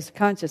Larry is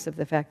conscious of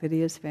the fact that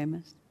he is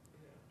famous.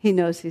 He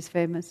knows he's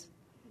famous.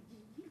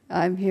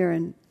 I'm here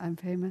and I'm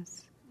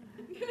famous.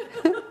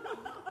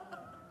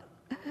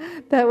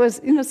 That was,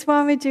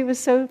 Swamiji was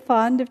so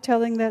fond of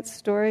telling that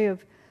story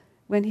of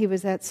when he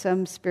was at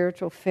some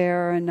spiritual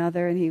fair or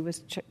another, and he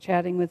was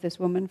chatting with this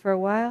woman for a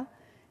while,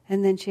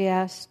 and then he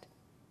asked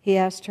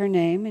her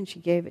name, and she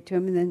gave it to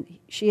him, and then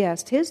she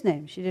asked his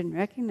name. She didn't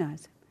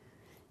recognize him.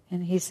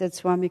 And he said,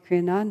 Swami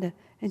Kriyananda.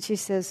 And she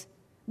says,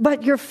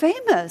 "But you're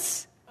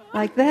famous,"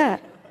 like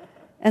that.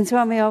 And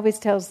Swami always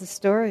tells the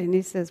story, and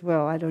he says,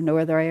 "Well, I don't know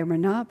whether I am or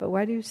not, but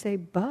why do you say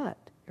 'but'?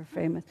 You're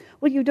famous."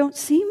 "Well, you don't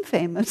seem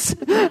famous."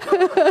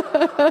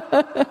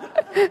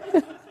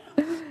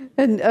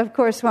 And of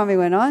course, Swami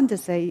went on to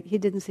say he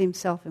didn't seem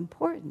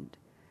self-important,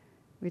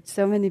 which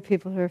so many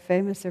people who are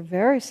famous are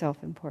very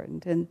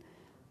self-important, and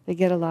they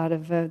get a lot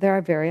of, they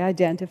are very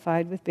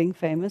identified with being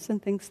famous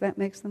and thinks that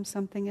makes them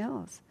something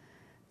else.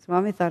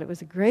 Swami thought it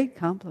was a great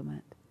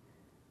compliment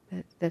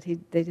that they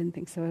didn't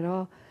think so at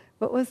all.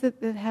 What was it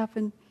that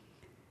happened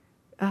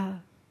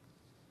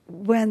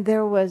when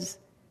there was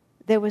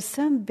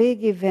some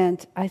big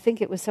event? I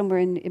think it was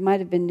it might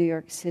have been New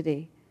York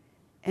City,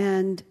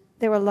 and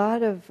there were a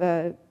lot of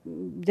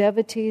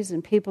devotees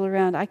and people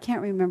around. I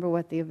can't remember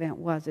what the event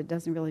was. It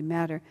doesn't really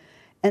matter.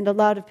 And a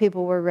lot of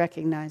people were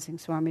recognizing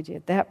Swamiji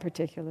at that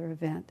particular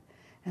event.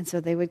 And so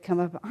they would come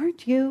up,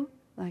 "Aren't you?"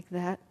 like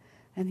that.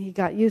 And he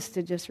got used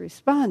to just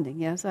responding,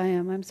 "Yes, I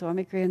am. I'm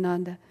Swami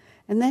Kriyananda."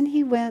 And then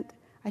he went,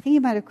 I think he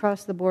might have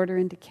crossed the border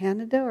into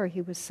Canada, or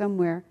he was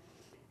somewhere.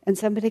 And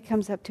somebody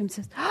comes up to him and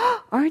says,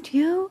 "Oh, aren't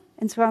you?"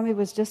 And Swami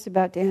was just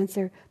about to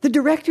answer, "The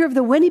director of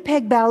the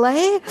Winnipeg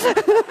Ballet?"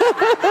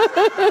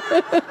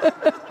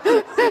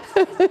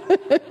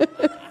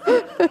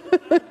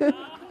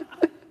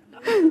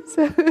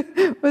 So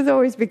it was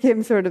always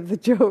became sort of the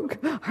joke.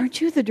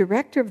 Aren't you the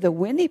director of the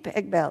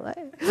Winnipeg Ballet?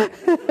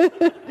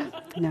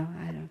 No,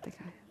 I don't think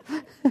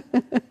I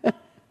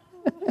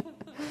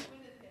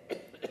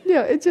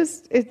am.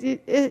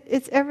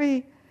 It's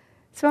every...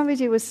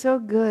 Swamiji was so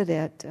good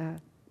at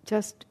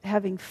just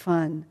having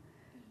fun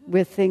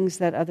with things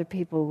that other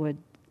people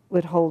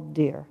would hold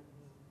dear.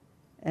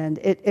 And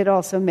it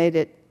also made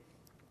it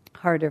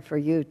harder for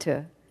you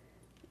to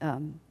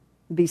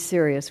be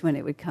serious when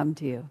it would come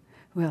to you.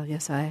 Well,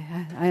 yes,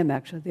 I am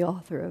actually the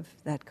author of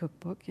that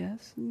cookbook,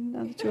 yes,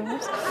 that's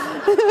yours.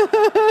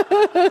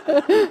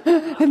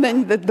 And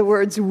then the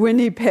words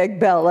Winnipeg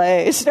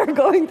Ballet start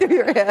going through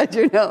your head,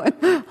 and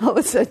all of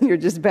a sudden you're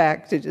just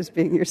back to just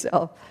being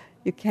yourself.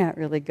 You can't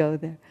really go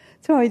there.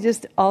 So I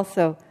just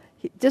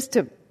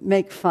to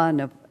make fun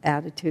of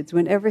attitudes,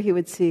 whenever he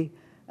would see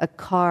a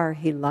car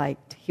he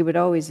liked, he would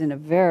always, in a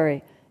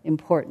very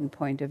important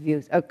point of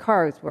view,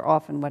 cars were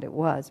often what it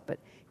was, but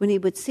when he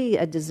would see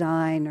a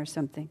design or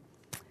something,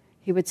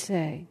 he would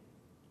say,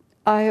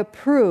 "I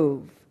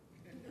approve,"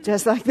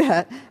 just like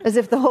that, as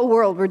if the whole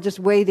world were just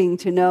waiting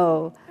to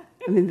know.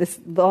 I mean,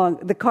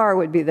 the car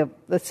would be the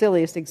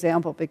silliest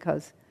example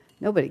because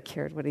nobody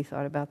cared what he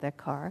thought about that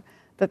car.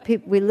 But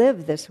we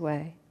live this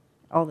way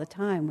all the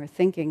time. We're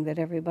thinking that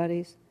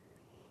everybody's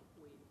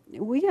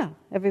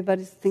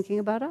thinking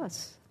about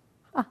us.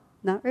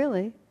 Not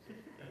really.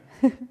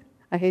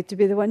 I hate to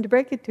be the one to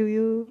break it to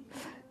you.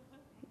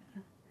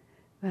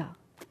 Well,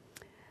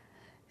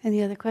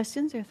 any other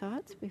questions or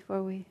thoughts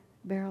before we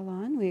barrel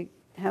on? We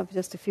have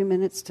just a few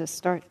minutes to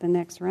start the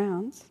next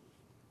rounds.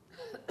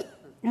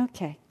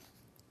 Okay.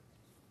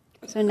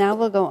 So now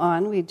we'll go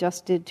on. We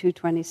just did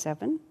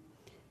 227,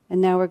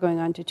 and now we're going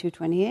on to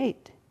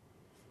 228.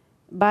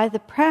 By the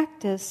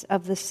practice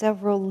of the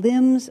several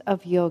limbs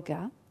of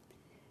yoga,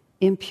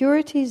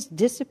 impurities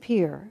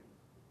disappear,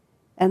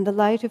 and the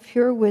light of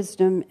pure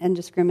wisdom and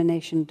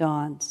discrimination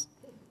dawns.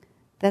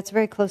 That's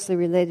very closely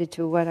related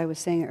to what I was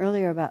saying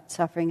earlier about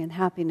suffering and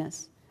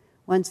happiness.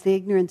 Once the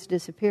ignorance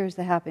disappears,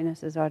 the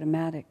happiness is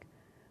automatic.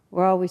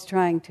 We're always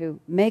trying to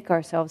make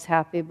ourselves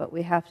happy, but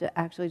we have to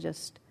actually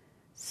just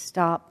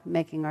stop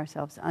making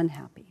ourselves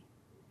unhappy.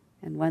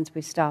 And once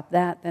we stop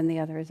that, then the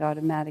other is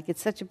automatic.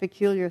 It's such a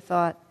peculiar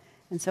thought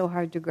and so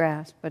hard to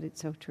grasp, but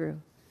it's so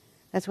true.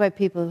 That's why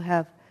people who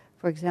have,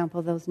 for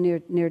example, those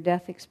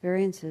near-death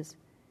experiences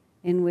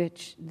in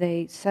which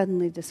they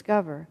suddenly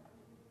discover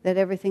that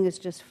everything is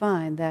just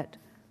fine. That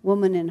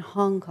woman in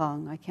Hong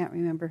Kong, I can't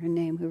remember her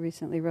name, who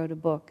recently wrote a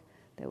book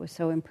that was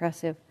so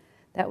impressive.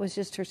 That was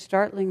just her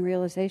startling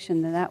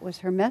realization, and that was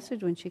her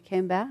message when she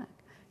came back.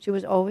 She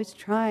was always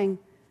trying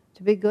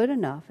to be good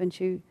enough, and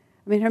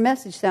her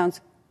message sounds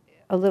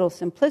a little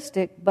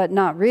simplistic, but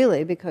not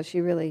really, because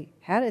she really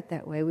had it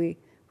that way.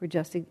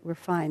 We're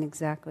fine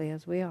exactly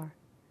as we are,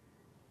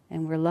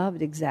 and we're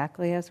loved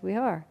exactly as we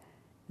are.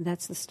 And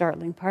that's the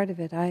startling part of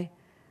it. I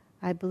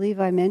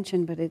believe I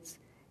mentioned, but it's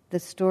the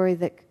story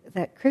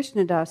that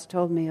Krishnadas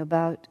told me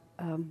about,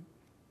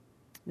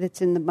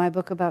 that's in my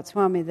book about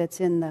Swami, that's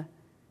in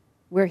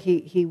where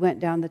he went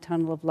down the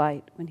tunnel of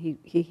light, when he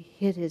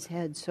hit his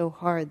head so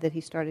hard that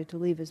he started to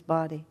leave his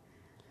body.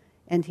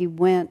 And he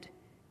went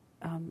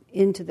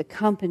into the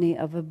company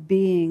of a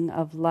being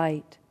of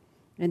light.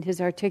 And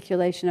his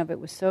articulation of it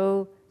was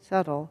so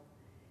subtle.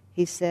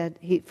 He said,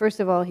 he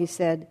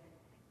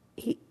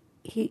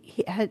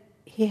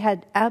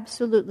had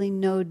absolutely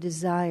no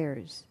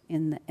desires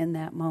in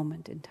that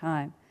moment in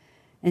time,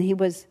 and he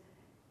was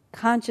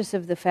conscious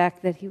of the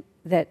fact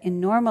that in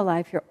normal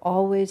life you're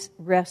always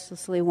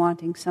restlessly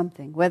wanting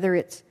something, whether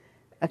it's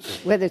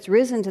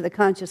risen to the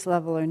conscious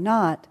level or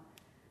not.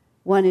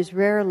 One is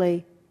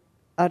rarely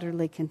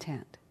utterly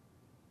content.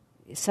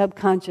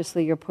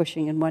 Subconsciously you're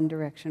pushing in one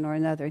direction or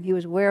another, and he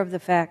was aware of the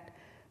fact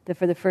that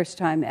for the first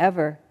time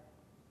ever,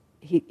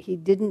 he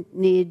didn't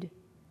need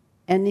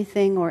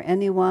anything or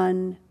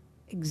anyone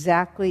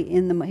exactly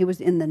he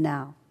was in the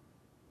now.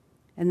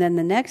 And then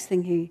the next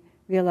thing he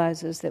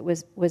realizes that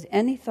was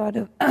any thought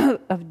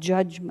of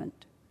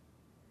judgment,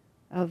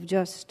 of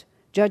just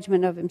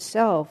judgment of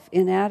himself,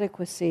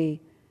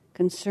 inadequacy,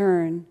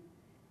 concern.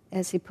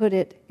 As he put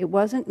it, it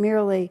wasn't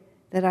merely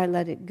that I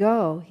let it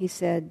go, he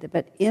said,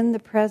 but in the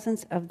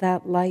presence of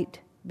that light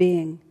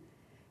being,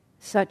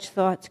 such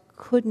thoughts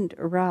couldn't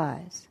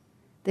arise.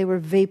 They were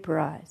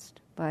vaporized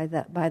by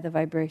the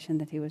vibration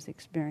that he was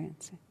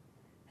experiencing.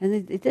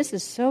 And this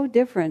is so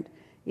different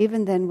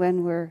even than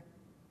when we're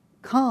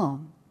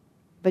calm,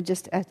 but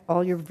just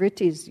all your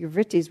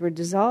vrittis were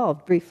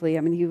dissolved briefly.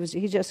 I mean,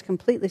 he just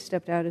completely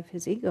stepped out of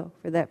his ego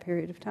for that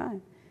period of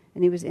time,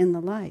 and he was in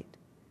the light.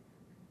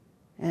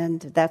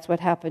 And that's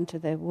what happened to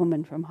the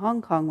woman from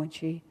Hong Kong when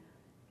she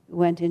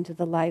went into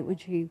the light, when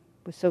she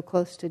was so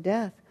close to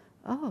death.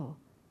 Oh,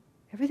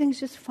 everything's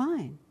just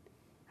fine.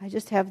 I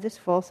just have this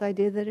false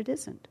idea that it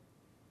isn't.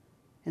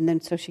 And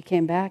then so she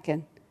came back,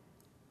 and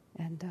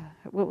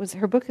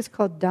her book is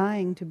called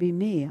Dying to Be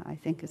Me, I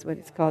think is what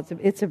it's called.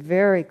 It's a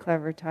very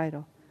clever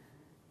title,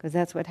 because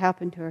that's what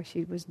happened to her.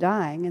 She was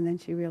dying, and then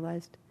she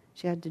realized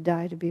she had to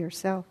die to be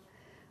herself.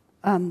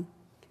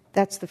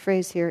 that's the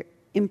phrase here,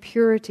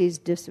 impurities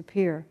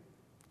disappear.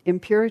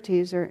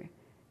 Impurities are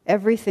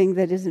everything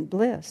that isn't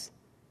bliss.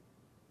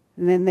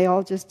 And then they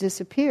all just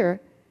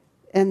disappear,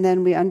 and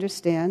then we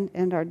understand,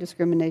 and our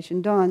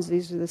discrimination dawns.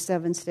 These are the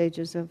 7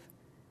 stages of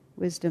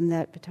wisdom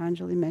that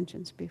Patanjali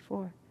mentions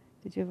before.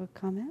 Did you have a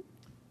comment?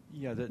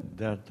 Yeah,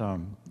 that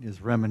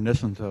is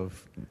reminiscent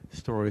of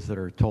stories that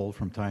are told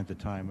from time to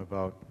time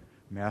about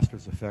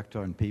Master's effect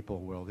on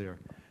people. Well,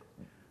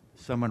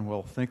 someone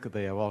will think that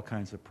they have all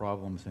kinds of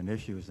problems and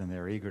issues, and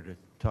they're eager to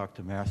talk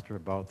to Master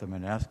about them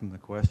and ask him the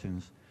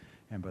questions.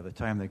 And by the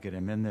time they get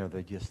him in there,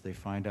 they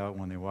find out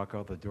when they walk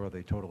out the door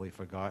they totally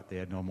forgot. They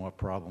had no more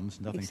problems,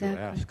 nothing to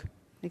ask.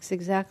 That's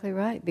exactly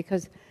right,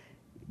 because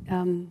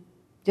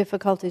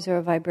difficulties are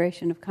a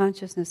vibration of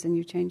consciousness, and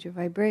you change your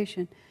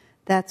vibration.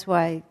 That's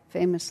why,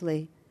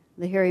 famously,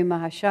 Lahiri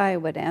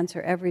Mahashaya would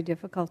answer every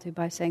difficulty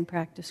by saying,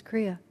 practice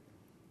Kriya.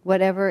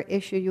 Whatever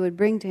issue you would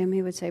bring to him,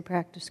 he would say,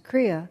 practice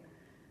Kriya,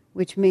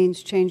 which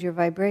means change your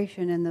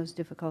vibration and those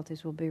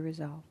difficulties will be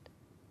resolved.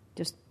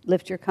 Just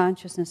lift your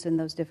consciousness and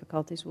those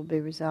difficulties will be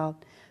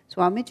resolved.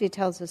 Swamiji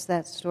tells us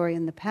that story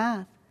in The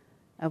Path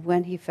of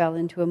when he fell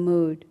into a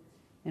mood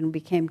and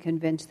became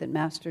convinced that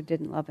Master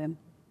didn't love him.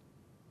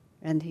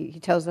 And he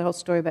tells the whole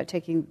story about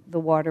taking the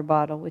water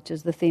bottle, which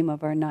is the theme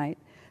of our night,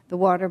 the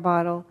water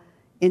bottle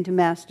into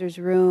Master's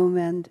room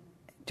and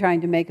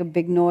trying to make a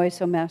big noise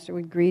so Master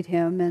would greet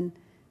him, and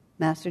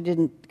Master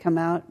didn't come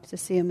out to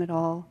see him at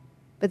all.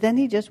 But then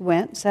he just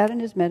went, sat in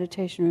his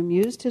meditation room,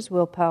 used his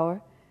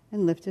willpower,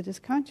 and lifted his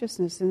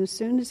consciousness. And as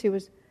soon as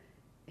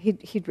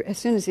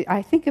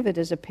I think of it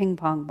as a ping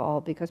pong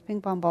ball, because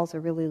ping pong balls are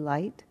really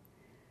light.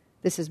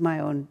 This is my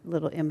own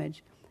little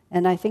image.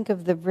 And I think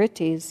of the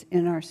vrittis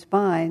in our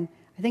spine.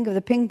 I think of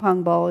the ping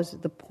pong ball as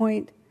the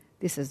point.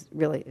 This is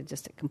really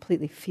just a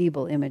completely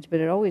feeble image, but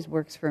it always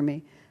works for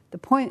me. The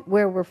point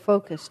where we're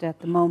focused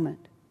at the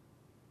moment.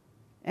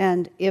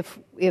 And if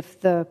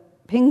the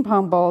ping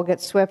pong ball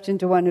gets swept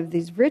into one of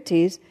these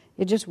vrittis,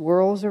 it just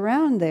whirls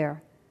around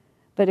there.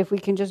 But if we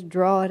can just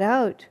draw it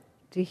out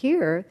to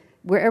here,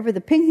 wherever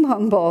the ping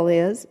pong ball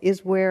is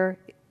where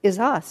is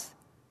us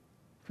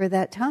for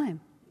that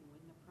time.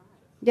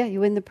 Yeah,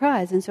 you win the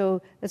prize. And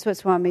so that's what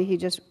Swami,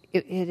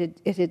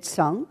 it had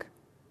sunk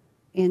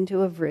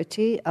into a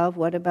vritti of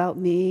what about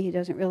me, he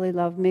doesn't really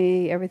love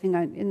me, everything.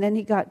 And then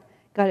he got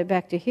it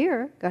back to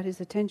here, got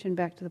his attention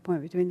back to the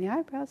point between the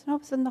eyebrows, and all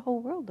of a sudden the whole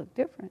world looked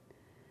different.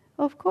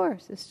 Well, of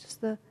course, it's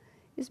just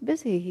he's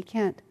busy. He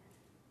can't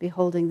be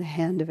holding the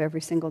hand of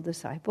every single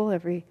disciple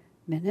every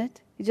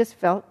minute. He just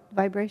felt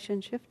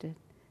vibration shifted.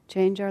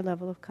 Change our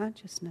level of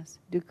consciousness.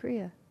 Do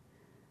Kriya.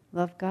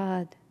 Love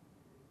God.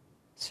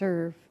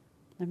 Serve.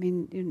 I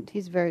mean,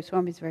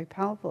 Swami's very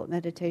powerful at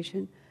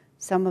meditation.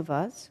 Some of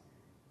us,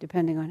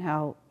 depending on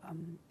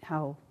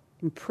how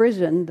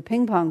imprisoned the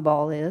ping pong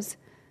ball is,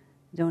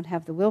 don't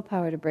have the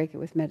willpower to break it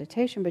with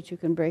meditation, but you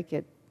can break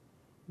it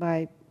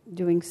by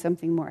doing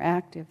something more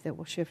active that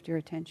will shift your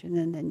attention,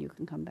 and then you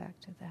can come back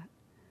to that.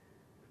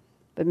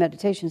 But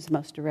meditation is the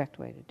most direct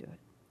way to do it.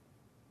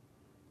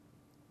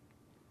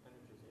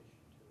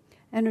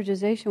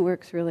 Energization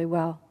works really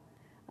well.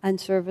 And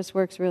service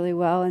works really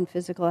well, and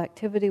physical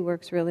activity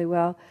works really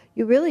well.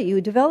 You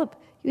develop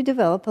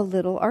a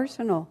little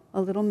arsenal,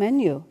 a little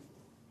menu,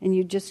 and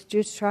you just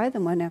try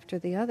them one after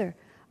the other.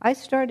 I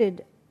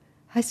started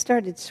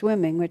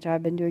swimming, which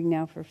I've been doing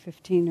now for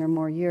 15 or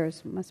more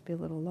years. It must be a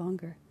little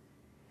longer.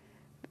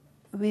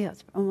 Yeah,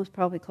 it's almost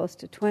probably close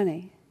to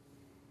 20.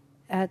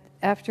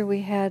 After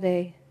we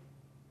had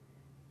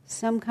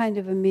some kind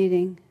of a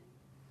meeting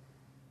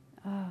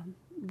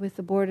with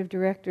the board of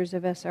directors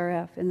of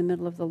SRF in the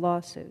middle of the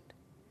lawsuit.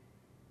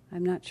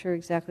 I'm not sure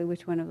exactly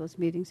which one of those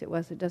meetings it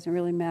was. It doesn't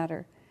really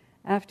matter.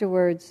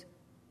 Afterwards,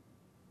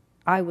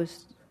 I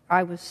was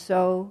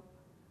so,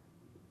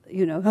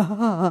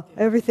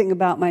 everything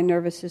about my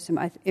nervous system.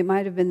 It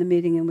might have been the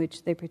meeting in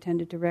which they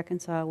pretended to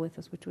reconcile with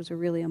us, which was a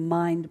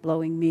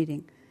mind-blowing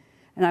meeting.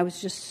 And I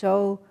was just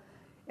so,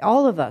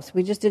 all of us,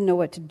 we just didn't know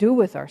what to do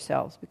with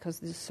ourselves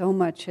because so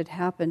much had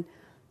happened.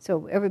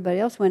 So everybody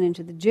else went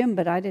into the gym,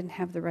 but I didn't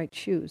have the right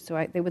shoes,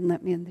 so they wouldn't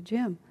let me in the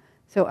gym.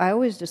 So I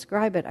always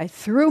describe it, I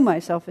threw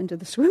myself into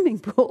the swimming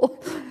pool,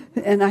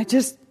 and I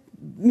just,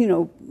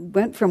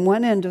 went from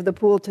one end of the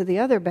pool to the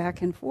other,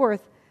 back and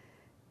forth,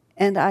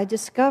 and I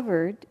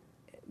discovered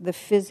the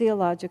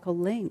physiological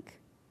link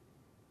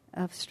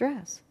of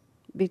stress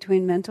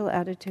between mental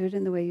attitude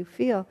and the way you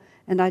feel.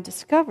 And I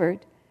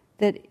discovered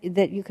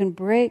that you can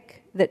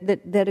break,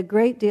 that a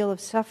great deal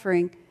of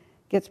suffering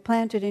gets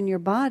planted in your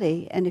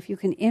body, and if you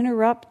can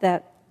interrupt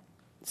that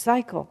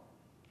cycle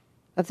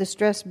of the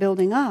stress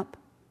building up,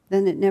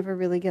 then it never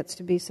really gets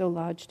to be so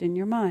lodged in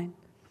your mind.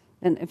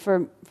 And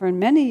for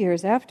many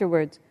years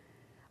afterwards,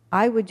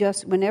 I would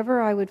just,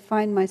 whenever I would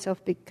find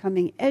myself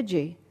becoming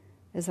edgy,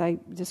 as I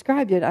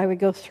described it, I would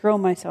go throw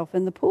myself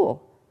in the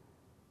pool,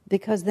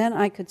 because then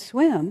I could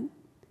swim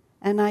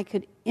and I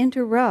could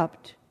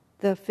interrupt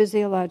the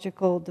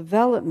physiological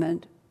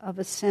development of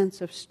a sense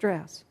of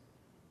stress.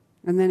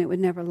 And then it would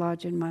never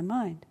lodge in my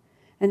mind.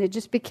 And it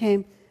just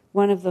became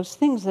one of those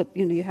things that,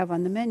 you have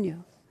on the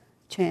menu.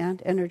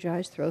 Chant,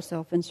 energize, throw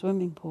self in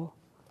swimming pool.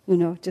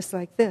 Just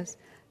like this.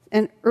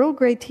 And Earl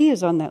Grey tea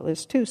is on that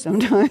list too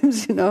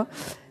sometimes,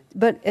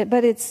 But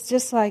it's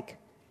just like,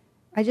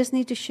 I just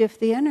need to shift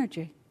the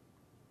energy.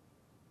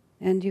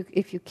 And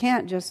if you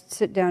can't just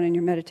sit down in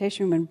your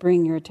meditation room and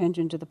bring your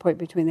attention to the point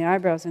between the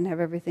eyebrows and have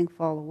everything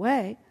fall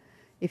away,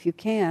 if you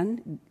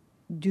can,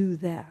 do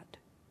that.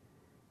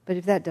 But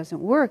if that doesn't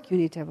work, you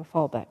need to have a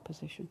fallback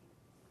position.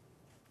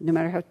 No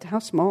matter how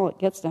small it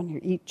gets down here,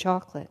 eat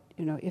chocolate.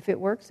 If it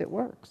works, it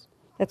works.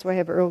 That's why I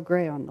have Earl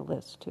Grey on the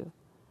list too.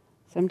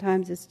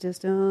 Sometimes it's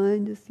just, I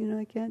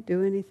can't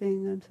do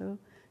anything. I'm so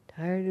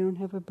tired. I don't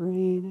have a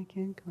brain. I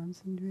can't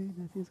concentrate.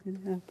 Nothing's going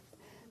to happen.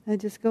 I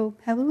just go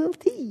have a little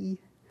tea.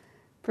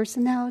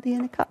 Personality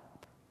in a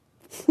cup.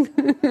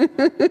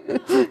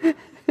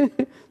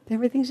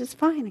 Everything's just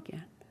fine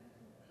again.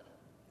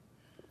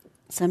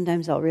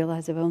 Sometimes I'll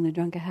realize I've only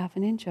drunk a half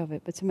an inch of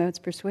it, but somehow it's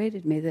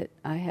persuaded me that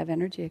I have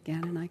energy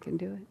again and I can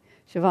do it.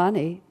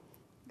 Shivani,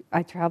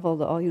 I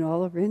traveled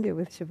all over India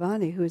with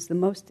Shivani, who is the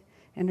most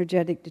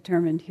energetic,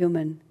 determined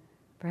human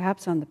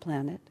perhaps on the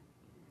planet.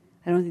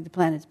 I don't think the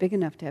planet's big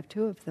enough to have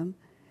two of them.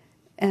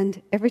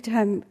 And every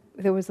time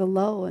there was a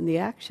lull in the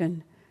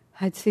action,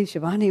 I'd see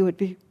Shivani would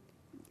be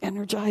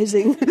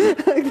energizing.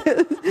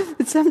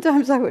 And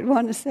sometimes I would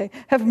want to say,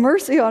 have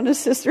mercy on us,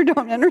 sister,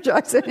 don't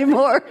energize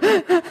anymore.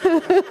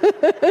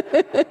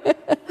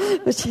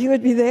 But she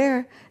would be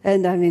there.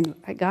 And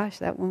gosh,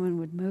 that woman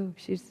would move.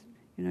 She's,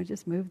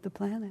 just moved the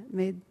planet,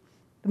 made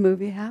the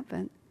movie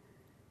happen.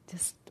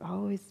 Just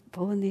always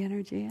pulling the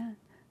energy in.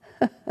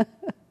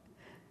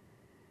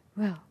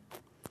 Well,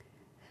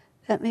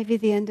 that may be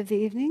the end of the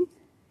evening.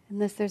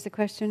 Unless there's a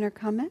question or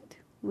comment,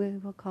 we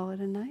will call it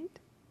a night.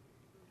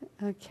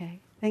 Okay.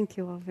 Thank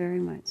you all very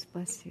much.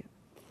 Bless you.